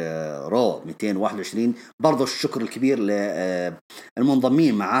هروج رو 221. برضو الشكر الكبير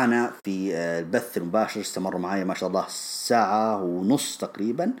للمنضمين معانا في البث المباشر، استمروا معايا ما شاء الله 1.5 ساعة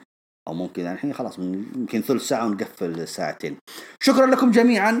تقريبا، أو ممكن يعني الحين خلاص يمكن ثلث ساعة ونقفل ساعتين. شكرا لكم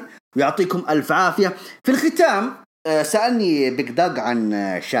جميعا ويعطيكم ألف عافية. في الختام سألني بيج داغ عن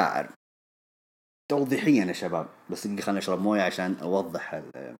شاعر توضيحيا يا شباب، بس خلينا نشرب موية عشان أوضح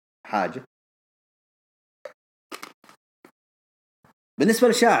الحاجة. بالنسبة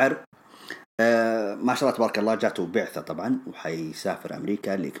للشاعر ما شاء الله تبارك الله جاته بعثة طبعا، وحيسافر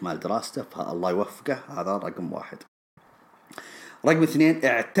أمريكا لإكمال دراسته، فالله يوفقه. هذا رقم 1. رقم 2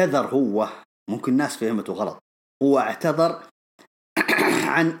 اعتذر هو، ممكن الناس فهمته غلط، هو اعتذر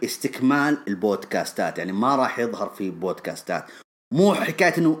عن استكمال البودكاستات، يعني ما راح يظهر في بودكاستات. مو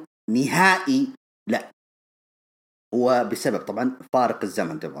حكاية انه نهائي لا، هو بسبب طبعا فارق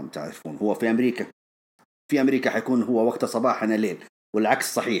الزمن. طبعا تعرفون هو في امريكا حيكون هو وقت صباح انا ليل،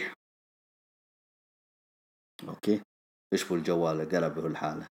 والعكس صحيح. اوكي ايش هو الجوال قلبه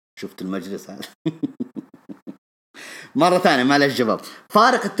الحالة، شفت المجلس هذا. مرة ثانية ما ليش جواب.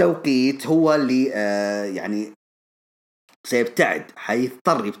 فارق التوقيت هو اللي يعني سيبتعد،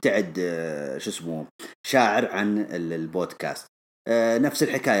 حيضطر يبتعد شو اسمه شاعر عن البودكاست. نفس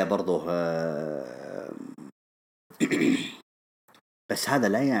الحكاية برضو بس هذا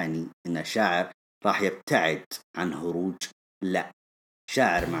لا يعني ان الشاعر راح يبتعد عن هروج، لا،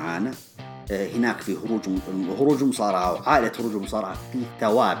 شاعر معانا هناك في هروج مصارعة وعائلة هروج مصارعة في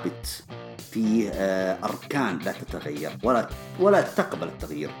ثوابت، في أركان لا تتغير ولا تقبل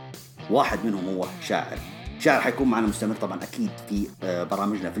التغيير. واحد منهم هو شاعر حيكون معنا مستمر طبعا أكيد في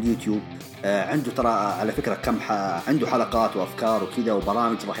برامجنا في اليوتيوب. عنده ترى على فكرة عنده حلقات وأفكار وكذا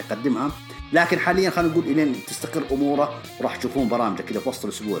وبرامج راح يقدمها، لكن حاليا خلينا نقول إلين تستقر أموره وراح تشوفون برامجه كذا في وسط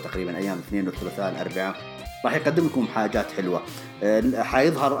الأسبوع تقريبا، أيام الاثنين والثلاثاء الأربعاء راح يقدم لكم حاجات حلوة.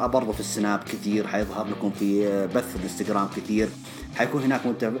 حيظهر برضو في السناب كثير، حيظهر لكم في بث الانستغرام كثير، حيكون هناك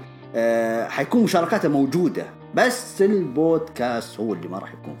حيكون مشاركاته موجودة، بس البودكاست هو اللي ما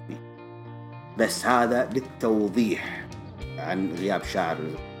راح يكون فيه. بس هذا للتوضيح عن غياب شاعر،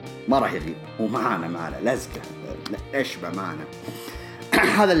 ما راح يغيب، هو معانا لازقة اشبه معانا.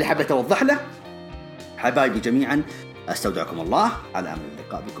 هذا اللي حبيت اوضح له. حبايبي جميعا استودعكم الله، على امل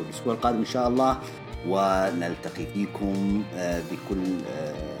اللقاء بكم الاسبوع القادم ان شاء الله، ونلتقي فيكم بكل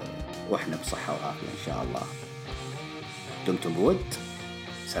واحنا بصحة وعافية ان شاء الله. دمتم بود،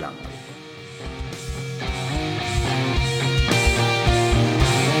 سلام عليكم.